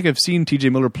 I don't think I've seen T.J.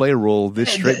 Miller play a role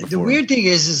this straight before. The weird thing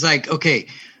is like, okay,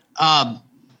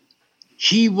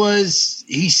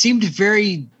 he seemed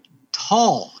very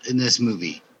tall in this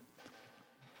movie,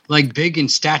 like big in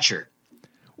stature.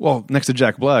 Well, next to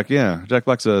Jack Black, yeah. Jack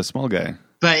Black's a small guy.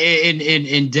 But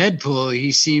in Deadpool,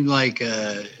 he seemed like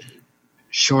a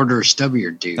shorter,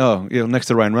 stubbier dude. Oh, yeah, next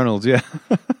to Ryan Reynolds, yeah.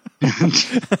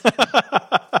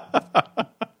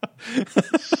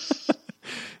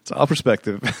 It's all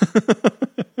perspective.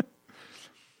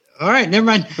 All right, never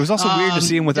mind. It was also weird to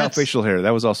see him without facial hair.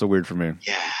 That was also weird for me.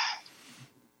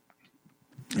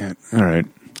 Yeah. All right.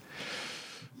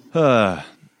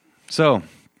 So,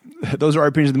 those are our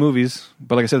opinions of the movies.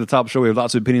 But like I said at the top of the show, we have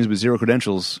lots of opinions with zero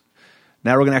credentials.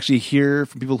 Now we're going to actually hear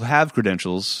from people who have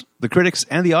credentials, the critics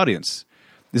and the audience.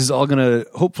 This is all going to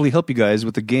hopefully help you guys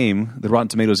with the game, the Rotten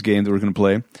Tomatoes game that we're going to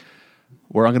play,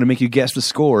 where I'm going to make you guess the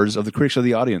scores of the critics or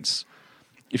the audience.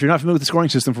 If you're not familiar with the scoring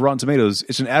system for Rotten Tomatoes,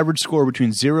 it's an average score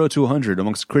between 0 to 100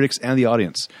 amongst critics and the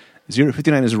audience. 0 to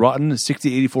 59 is rotten, 60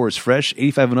 to 84 is fresh,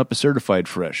 85 and up is certified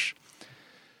fresh.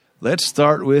 Let's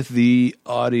start with the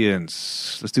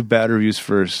audience. Let's do bad reviews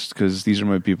first, because these are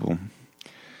my people.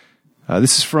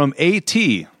 This is from AT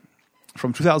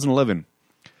from 2011.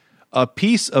 A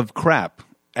piece of crap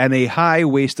and a high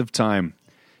waste of time.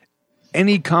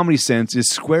 Any comedy sense is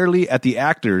squarely at the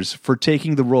actors for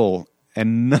taking the role,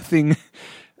 and nothing,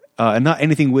 and not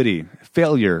anything witty.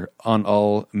 Failure on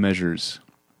all measures.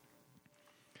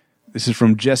 This is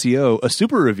from Jesse O, a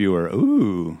super reviewer.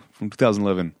 Ooh, from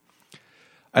 2011.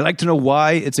 I'd like to know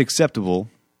why it's acceptable,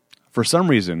 for some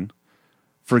reason,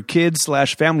 for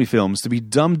kids/family films to be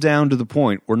dumbed down to the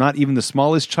point where not even the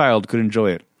smallest child could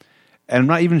enjoy it. And I'm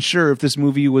not even sure if this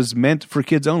movie was meant for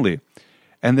kids only.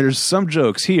 And there's some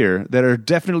jokes here that are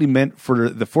definitely meant for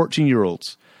the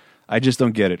 14-year-olds. I just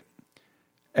don't get it.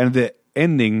 And the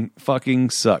ending fucking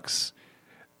sucks.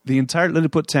 The entire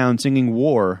Lilliput town singing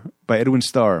War by Edwin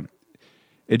Starr.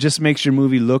 It just makes your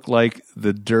movie look like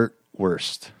the dirt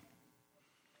worst.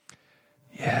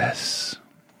 Yes.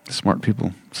 Smart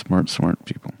people. Smart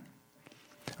people.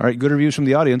 All right, good reviews from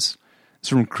the audience. It's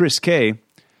from Chris K.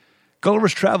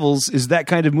 Gulliver's Travels is that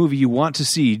kind of movie you want to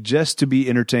see just to be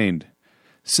entertained.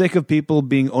 Sick of people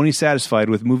being only satisfied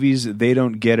with movies they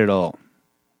don't get at all.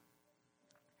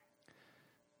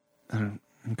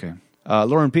 Okay.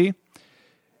 Lauren P.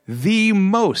 The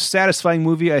most satisfying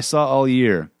movie I saw all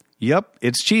year. Yep,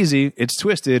 it's cheesy, it's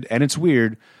twisted, and it's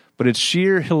weird, but it's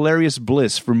sheer hilarious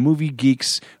bliss for movie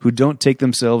geeks who don't take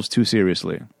themselves too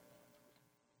seriously.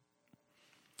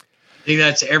 I think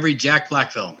that's every Jack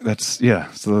Black film.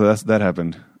 So that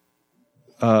happened.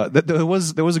 There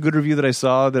was a good review that I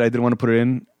saw that I didn't want to put it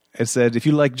in. It said, if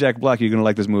you like Jack Black, you're going to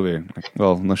like this movie. Like,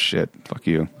 well, no shit. Fuck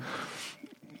you.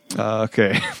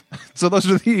 Okay. So those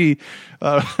are the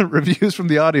reviews from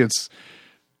the audience.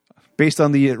 Based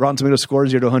on the Rotten Tomatoes score,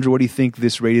 0 to 100, what do you think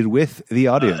this rated with the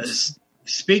audience?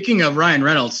 Speaking of Ryan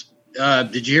Reynolds,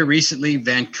 did you hear recently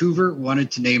Vancouver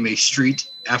wanted to name a street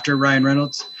after Ryan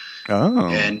Reynolds? Oh.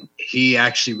 And he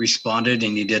actually responded,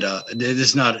 and he did this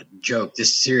is not a joke. This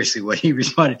is seriously what he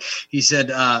responded. He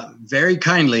said, very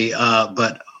kindly,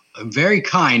 but very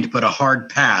kind, but a hard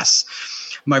pass.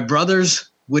 My brothers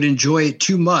would enjoy it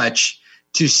too much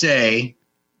to say,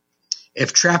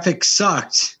 if traffic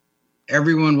sucked,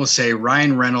 everyone will say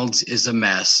Ryan Reynolds is a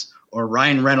mess, or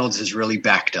Ryan Reynolds is really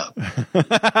backed up. I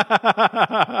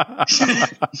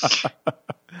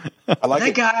like that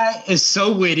it. guy is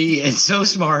so witty and so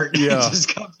smart. Yeah. And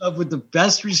just comes up with the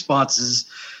best responses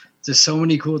to so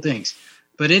many cool things.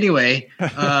 But anyway,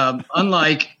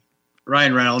 unlike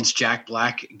Ryan Reynolds, Jack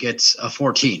Black gets a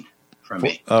 14 from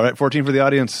me. All right, 14 for the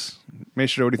audience. Make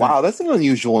sure, what do you think? Wow, that's an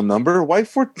unusual number. Why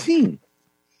 14?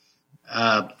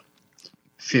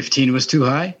 15 was too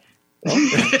high.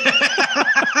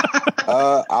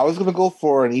 I was going to go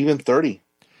for an even 30.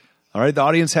 All right, the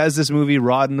audience has this movie,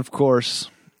 Rotten, of course,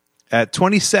 at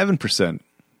 27%.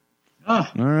 Oh.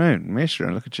 All right,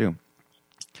 Maestro, look at you.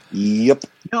 Yep.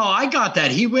 No, I got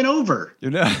that. He went over.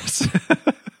 You're nuts.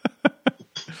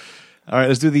 All right,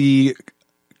 let's do the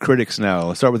critics now.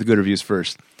 Let's start with the good reviews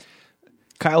first.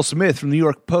 Kyle Smith from the New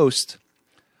York Post.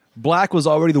 Black was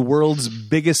already the world's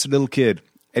biggest little kid,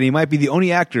 and he might be the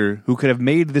only actor who could have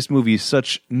made this movie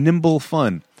such nimble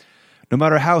fun. No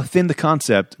matter how thin the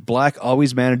concept, Black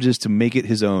always manages to make it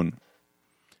his own.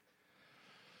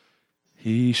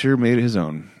 He sure made it his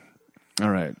own.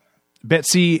 All right.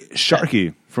 Betsy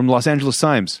Sharkey from Los Angeles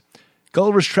Times.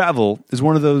 Gulliver's Travel is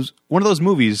one of those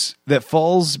movies that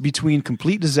falls between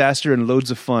complete disaster and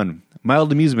loads of fun.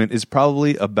 Mild amusement is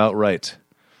probably about right.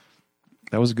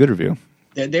 That was a good review.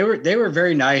 They were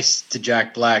very nice to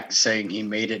Jack Black, saying he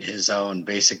made it his own.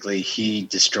 Basically, he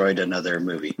destroyed another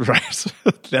movie. Right.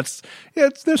 They're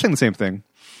saying the same thing.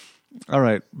 All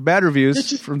right. Bad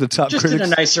reviews from the top just critics.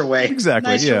 in a nicer way.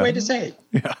 Exactly. Nicer way to say it.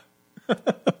 Yeah.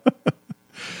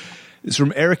 It's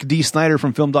from Eric D. Snyder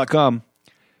from Film.com.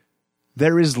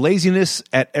 There is laziness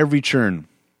at every turn.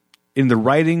 In the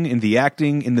writing, in the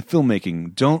acting, in the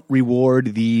filmmaking. Don't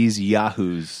reward these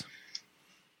yahoos.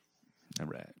 All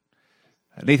right.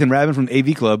 Nathan Rabin from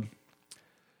AV Club.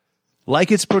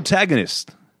 Like its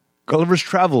protagonist, Gulliver's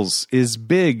Travels is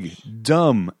big,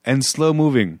 dumb, and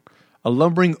slow-moving. A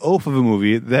lumbering oaf of a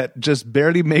movie that just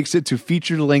barely makes it to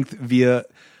feature length via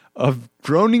of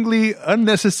groaningly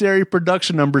unnecessary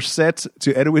production number set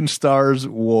to Edwin Starr's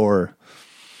War.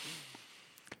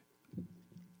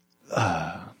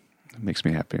 It makes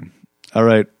me happy. All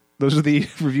right. Those are the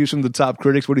reviews from the top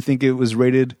critics. What do you think it was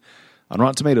rated on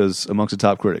Rotten Tomatoes amongst the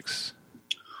top critics?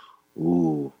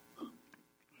 Ooh,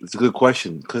 it's a good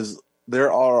question because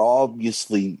there are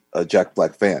obviously Jack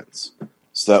Black fans,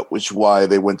 so that which why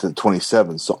they went to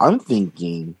 27. So I'm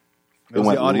thinking it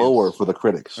went lower for the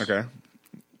critics. Okay,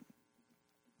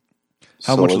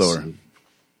 how much lower?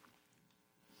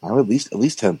 At least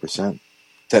 10%,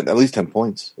 at least 10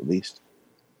 points, at least.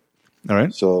 All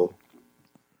right. So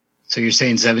you're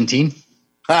saying 17?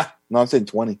 No, I'm saying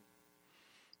 20.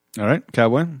 All right,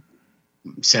 Cowboy.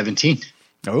 17.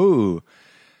 Oh,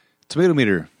 Tomato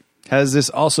Meter has this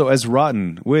also as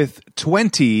rotten with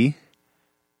 20%.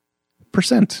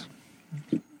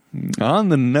 On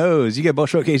the nose. You get both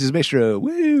showcases, Maestro.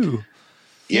 Woo!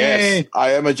 Yes, Yay.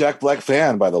 I am a Jack Black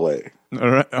fan, by the way. All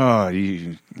right. Oh,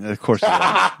 of course you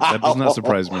are. That does not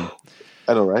surprise me.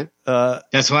 I know, right?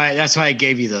 That's why I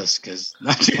gave you those because.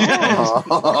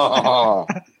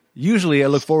 Usually I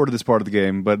look forward to this part of the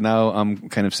game, but now I'm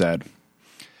kind of sad.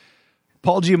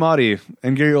 Paul Giamatti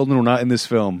and Gary Oldman were not in this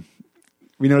film.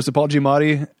 We noticed that Paul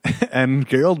Giamatti and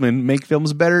Gary Oldman make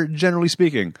films better, generally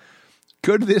speaking.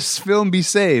 Could this film be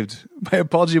saved by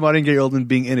Paul Giamatti and Gary Oldman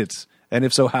being in it? And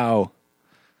if so, how?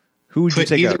 Who would you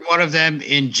take either out? one of them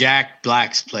in Jack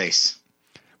Black's place.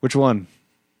 Which one?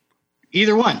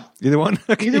 Either one. Either one?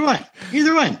 Okay. Either one.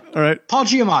 Either one. All right. Paul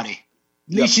Giamatti.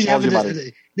 At least you'd Paul have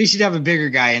Giamatti. at least you'd have a bigger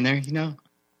guy in there, you know,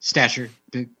 stature.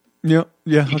 Big. Yeah,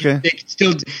 okay. They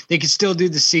could still do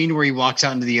the scene where he walks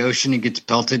out into the ocean and gets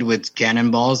pelted with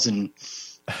cannonballs and.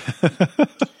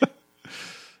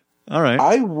 All right.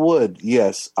 I would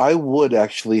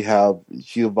actually have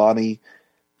Giamatti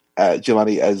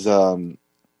as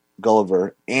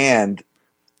Gulliver and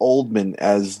Oldman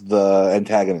as the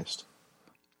antagonist.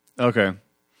 Okay.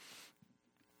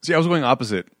 See, I was going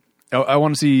opposite. I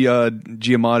want to see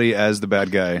Giamatti as the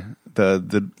bad guy,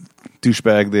 the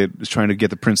douchebag that is trying to get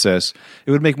the princess.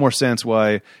 It would make more sense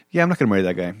why, I'm not going to marry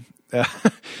that guy.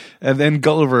 And then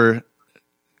Gulliver,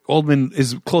 Oldman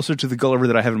is closer to the Gulliver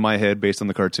that I have in my head based on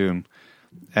the cartoon.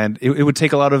 And it would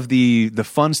take a lot of the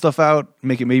fun stuff out,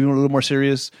 make it maybe a little more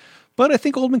serious. But I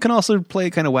think Oldman can also play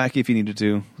kind of wacky if he needed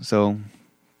to. So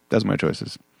that's my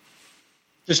choices.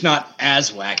 Just not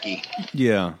as wacky.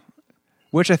 Yeah.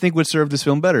 Which I think would serve this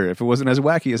film better if it wasn't as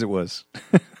wacky as it was.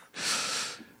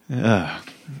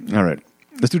 All right.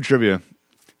 Let's do trivia.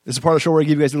 This is a part of the show where I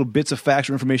give you guys little bits of facts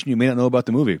or information you may not know about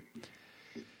the movie.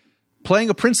 Playing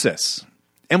a princess,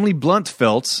 Emily Blunt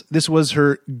felt this was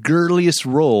her girliest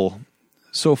role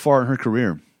so far in her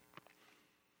career.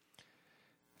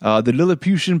 The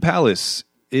Lilliputian Palace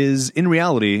is, in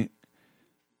reality,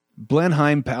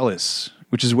 Blenheim Palace,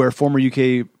 which is where former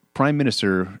UK Prime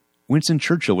Minister Winston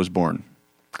Churchill was born.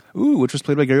 Ooh, which was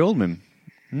played by Gary Oldman.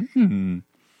 Mm-hmm.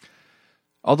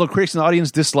 Although critics and the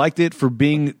audience disliked it for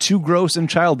being too gross and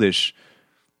childish,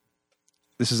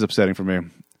 this is upsetting for me.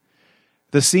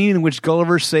 The scene in which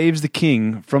Gulliver saves the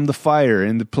king from the fire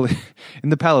in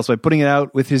the palace by putting it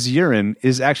out with his urine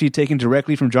is actually taken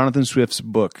directly from Jonathan Swift's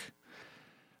book.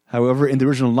 However, in the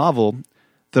original novel,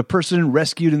 the person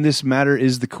rescued in this matter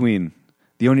is the queen.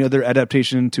 The only other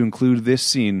adaptation to include this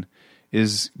scene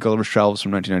is Gulliver's Travels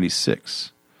from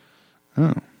 1996.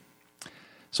 Oh.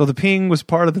 So the peeing was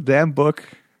part of the damn book.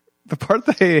 The part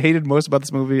that I hated most about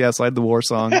this movie, outside the war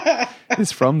song,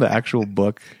 is from the actual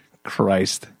book.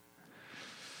 Christ.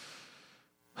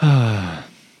 Go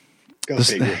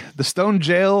figure. The stone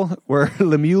jail where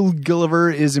Lemuel Gulliver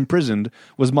is imprisoned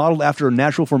was modeled after a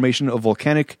natural formation of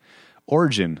volcanic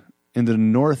origin in the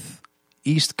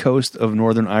northeast coast of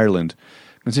Northern Ireland,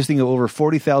 consisting of over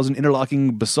 40,000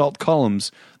 interlocking basalt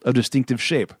columns of distinctive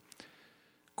shape.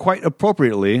 Quite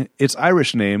appropriately, its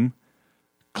Irish name,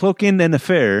 Cloakin and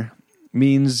Affair,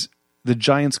 means the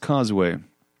Giant's Causeway.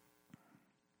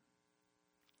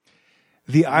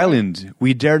 The island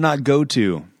we dare not go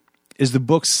to is the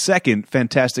book's second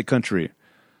fantastic country,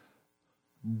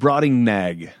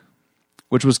 Brobdingnag,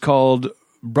 which was called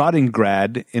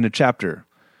Brobdingrad in a chapter.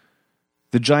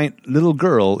 The giant little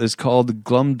girl is called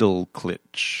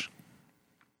Glumdalclitch.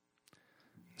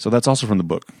 So that's also from the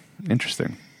book.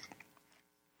 Interesting.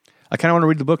 I kind of want to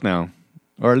read the book now,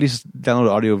 or at least download an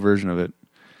audio version of it.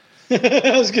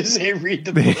 I was going to say, read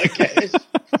the book.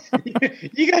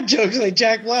 You got jokes like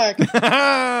Jack Black.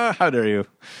 How dare you?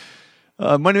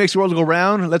 Money makes the world go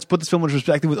round. Let's put this film in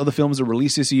perspective with other films that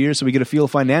released this year so we get a feel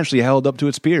financially held up to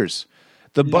its peers.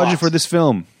 The budget for this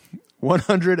film,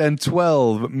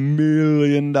 $112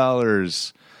 million.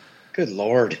 Good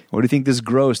Lord. What do you think this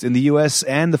grossed in the U.S.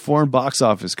 and the foreign box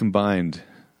office combined?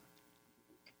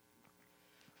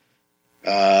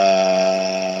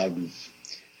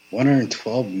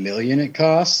 112 million it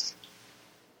cost.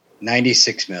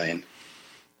 96 million.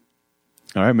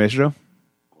 All right, Maestro.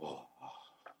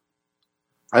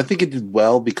 I think it did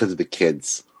well because of the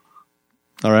kids.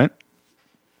 All right.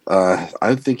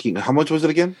 I'm thinking, how much was it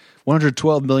again?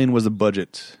 112 million was the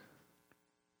budget.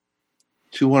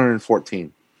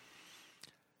 214.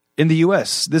 In the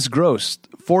U.S., this grossed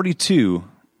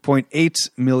 $42.8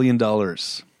 million.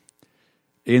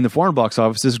 In the foreign box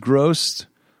office, this grossed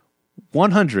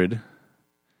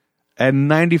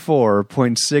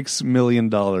 $194.6 million.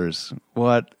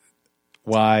 What?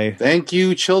 Why? Thank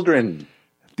you, children.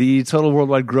 The total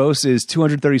worldwide gross is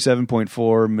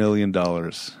 $237.4 million.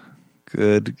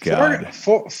 Good God.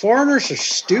 Foreigners are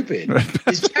stupid.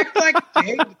 Is Jack Black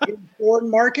big in foreign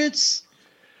markets?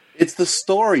 It's the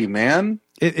story, man.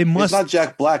 It must. It's not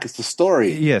Jack Black. It's the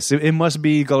story. Yes, it must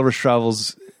be Gulliver's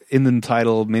Travels in the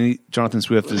title. Maybe Jonathan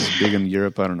Swift is big in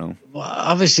Europe. I don't know. Well,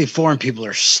 obviously, foreign people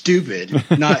are stupid.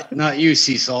 Not you,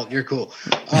 Sea Salt. You're cool.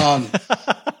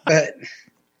 But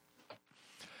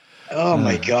oh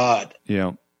my God.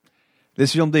 Yeah.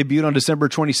 This film debuted on December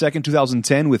 22nd,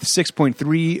 2010 with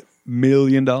 $6.3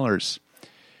 million.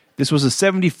 This was the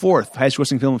 74th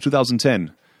highest-grossing film of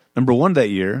 2010. Number one that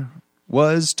year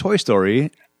was Toy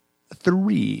Story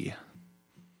 3.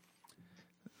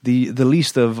 The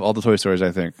least of all the Toy Stories,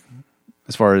 I think,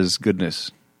 as far as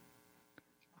goodness.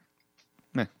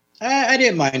 Meh. I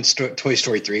didn't mind Toy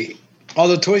Story 3.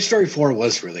 Although Toy Story 4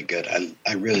 was really good.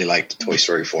 I really liked Toy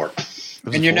Story 4.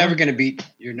 And you're never going to beat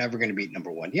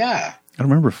number one. Yeah. I don't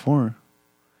remember 4.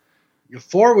 Your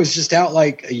 4 was just out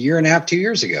like a year and a half, 2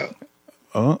 years ago.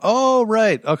 Oh,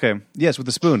 right. Okay. Yes, with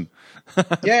the spoon.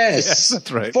 Yes. Yes,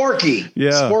 that's right. Forky.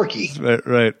 Yeah. Sporky.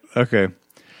 Right. Okay.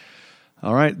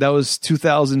 All right. That was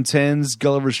 2010's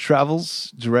Gulliver's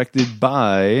Travels, directed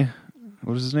by,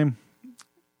 what was his name?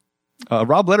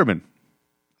 Rob Letterman.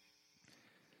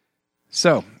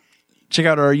 So, check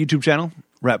out our YouTube channel,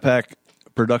 Rat Pack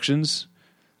Productions.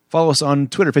 Follow us on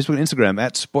Twitter, Facebook, and Instagram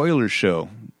at Spoilers Show.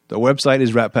 The website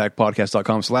is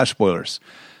ratpackpodcast.com/spoilers.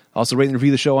 Also, rate and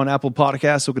review the show on Apple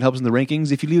Podcasts so it can help us in the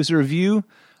rankings. If you leave us a review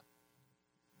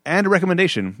and a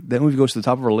recommendation, that movie goes to the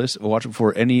top of our list. We'll watch it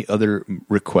before any other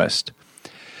request.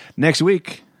 Next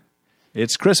week,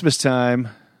 it's Christmas time.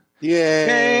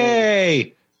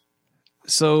 Yay!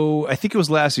 So I think it was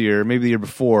last year, maybe the year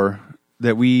before,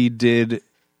 that we did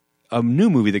a new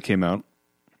movie that came out,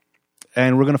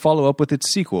 and we're going to follow up with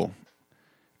its sequel.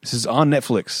 This is on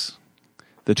Netflix,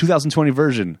 the 2020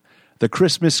 version, The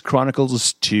Christmas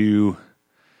Chronicles 2,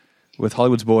 with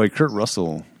Hollywood's boy Kurt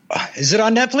Russell. Is it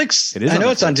on Netflix? It is. I know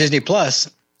Netflix. it's on Disney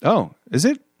Plus. Oh, is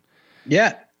it?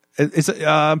 Yeah. It's.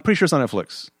 I'm pretty sure it's on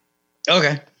Netflix.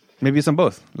 Okay. Maybe it's on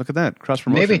both. Look at that, cross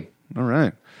promotion. Maybe. All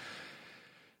right.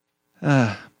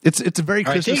 It's a very I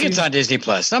Christmassy. think it's on Disney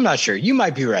Plus. I'm not sure. You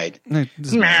might be right. Who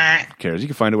cares? You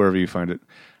can find it wherever you find it.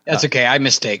 That's okay. I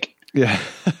mistake. Yeah.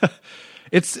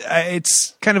 It's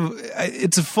kind of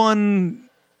it's a fun.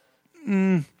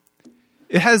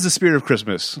 It has the spirit of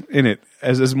Christmas in it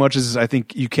as much as I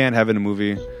think you can have in a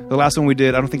movie. The last one we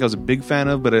did, I don't think I was a big fan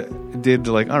of, but it did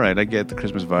like, all right, I get the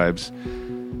Christmas vibes.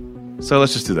 So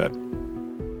let's just do that.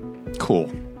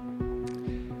 Cool.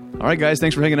 All right, guys,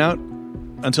 thanks for hanging out.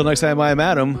 Until next time, I am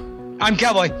Adam. I'm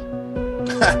Cowboy.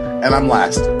 And I'm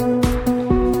last.